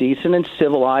live in a decent and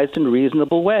civilized and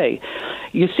reasonable way.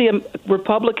 You see,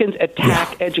 Republicans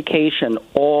attack education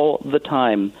all the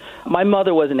time. My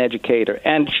mother was an educator,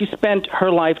 and she spent her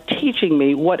life teaching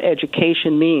me what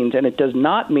education means, and it does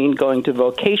not mean going to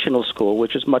vocational school,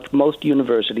 which is what most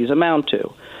universities amount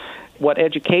to. What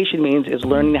education means is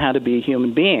learning how to be a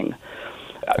human being.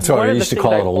 So I used to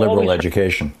call it a liberal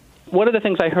education. One of the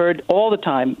things I heard all the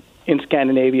time in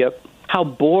Scandinavia, how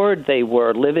bored they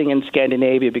were living in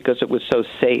Scandinavia because it was so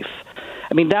safe.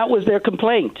 I mean, that was their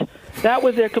complaint. How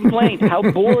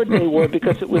bored they were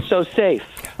because it was so safe.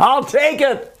 I'll take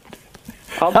it.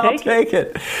 I'll take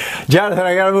it. Jonathan,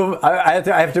 I gotta move. I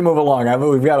have to move along.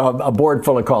 We've got a board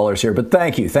full of callers here, but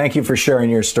thank you for sharing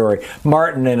your story.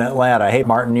 Martin in Atlanta. Hey,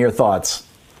 Martin, your thoughts.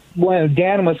 Well,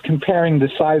 Dan was comparing the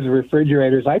size of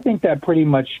refrigerators. I think that pretty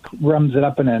much sums it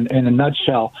up in a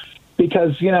nutshell.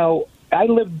 Because, I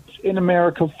lived in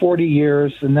America 40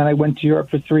 years, and then I went to Europe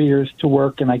for 3 years to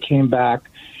work, and I came back.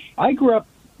 I grew up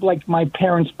like my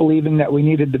parents believing that we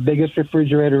needed the biggest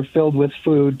refrigerator filled with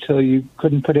food till you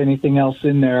couldn't put anything else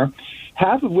in there,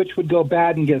 half of which would go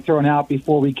bad and get thrown out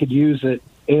before we could use it.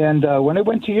 And when I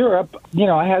went to Europe,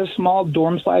 I had a small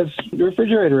dorm-sized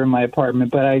refrigerator in my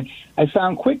apartment, but I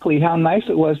found quickly how nice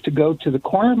it was to go to the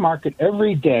corner market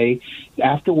every day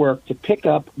after work to pick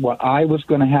up what I was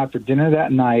going to have for dinner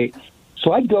that night.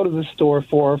 So I'd go to the store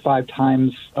 4 or 5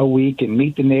 times a week and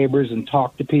meet the neighbors and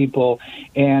talk to people,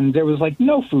 and there was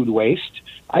no food waste.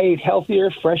 I ate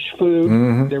healthier, fresh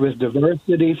food. There was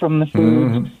diversity from the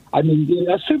foods. I mean,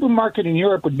 a supermarket in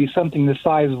Europe would be something the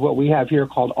size of what we have here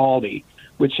called Aldi,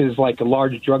 which is like a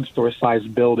large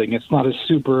drugstore-sized building. It's not a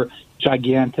super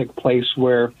gigantic place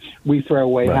where we throw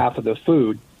away half of the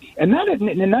food. And that,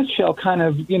 in a nutshell, kind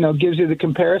of, gives you the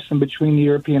comparison between the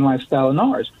European lifestyle and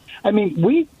ours. I mean,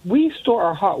 we store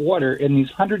our hot water in these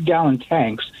 100-gallon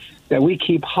tanks that we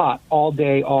keep hot all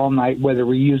day, all night, whether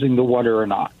we're using the water or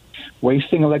not.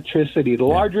 Wasting electricity. The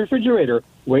large refrigerator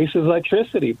wastes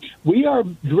electricity. We are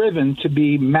driven to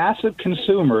be massive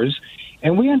consumers,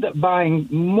 and we end up buying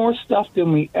more stuff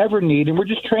than we ever need, and we're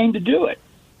just trained to do it.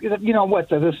 You know what?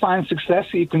 The sign of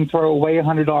success, you can throw away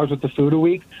 $100 worth of food a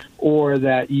week, or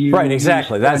that you... Right,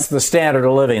 exactly. That's the standard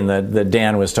of living that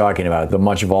Dan was talking about, the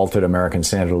much vaulted American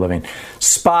standard of living.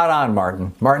 Spot on,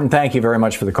 Martin. Martin, thank you very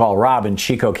much for the call. Rob in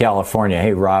Chico, California.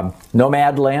 Hey, Rob.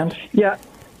 Nomadland? Yeah,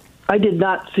 I did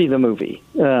not see the movie,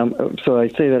 so I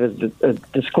say that as a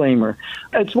disclaimer.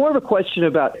 It's more of a question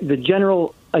about the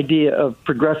general idea of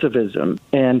progressivism.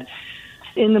 And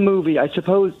in the movie, I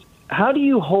suppose, how do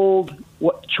you hold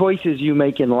what choices you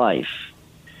make in life?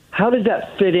 How does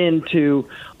that fit into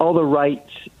all the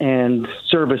rights and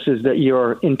services that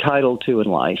you're entitled to in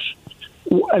life?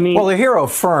 I mean, well, the hero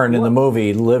Fern in the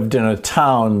movie lived in a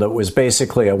town that was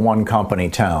basically a one-company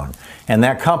town. And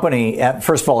that company,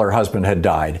 first of all, her husband had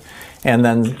died. And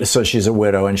then, so she's a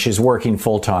widow and she's working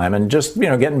full-time and just,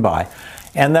 getting by.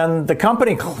 And then the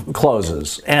company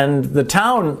closes, and the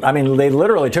town, I mean, they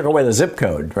literally took away the zip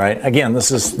code, right? Again,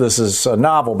 this is a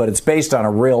novel, but it's based on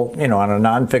a real, on a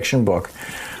nonfiction book.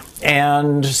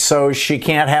 And so she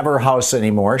can't have her house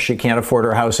anymore. She can't afford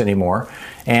her house anymore.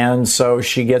 And so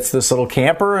she gets this little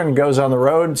camper and goes on the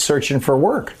road searching for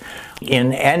work.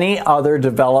 In any other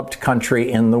developed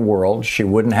country in the world, she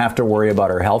wouldn't have to worry about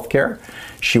her health care.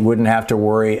 She wouldn't have to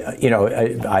worry,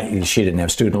 she didn't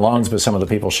have student loans, but some of the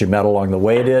people she met along the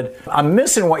way did. I'm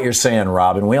missing what you're saying,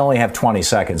 Rob, and we only have 20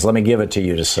 seconds. Let me give it to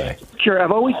you to say. Sure.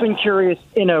 I've always been curious,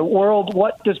 in a world,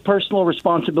 what does personal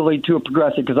responsibility to a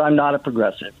progressive, because I'm not a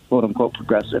progressive, quote unquote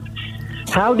progressive,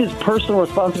 how does personal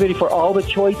responsibility for all the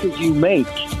choices you make,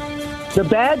 the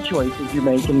bad choices you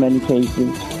make in many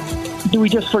cases, do we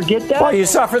just forget that? Well, you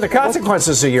suffer the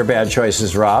consequences of your bad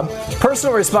choices, Rob.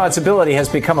 Personal responsibility has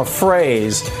become a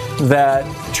phrase that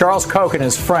Charles Koch and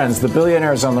his friends, the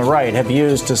billionaires on the right, have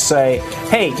used to say,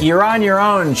 hey, you're on your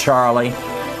own, Charlie.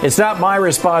 It's not my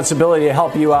responsibility to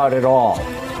help you out at all.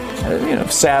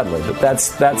 Sadly, but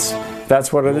that's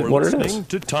what it is. Listening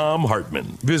to Thom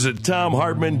Hartmann. Visit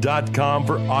ThomHartmann.com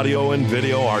for audio and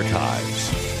video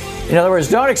archives. In other words,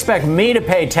 don't expect me to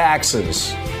pay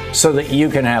taxes so that you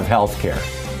can have health care.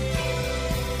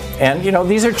 And,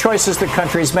 these are choices that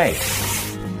countries make.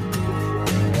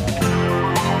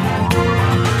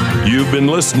 You've been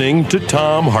listening to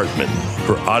Thom Hartmann.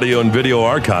 For audio and video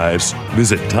archives,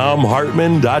 visit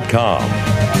ThomHartmann.com.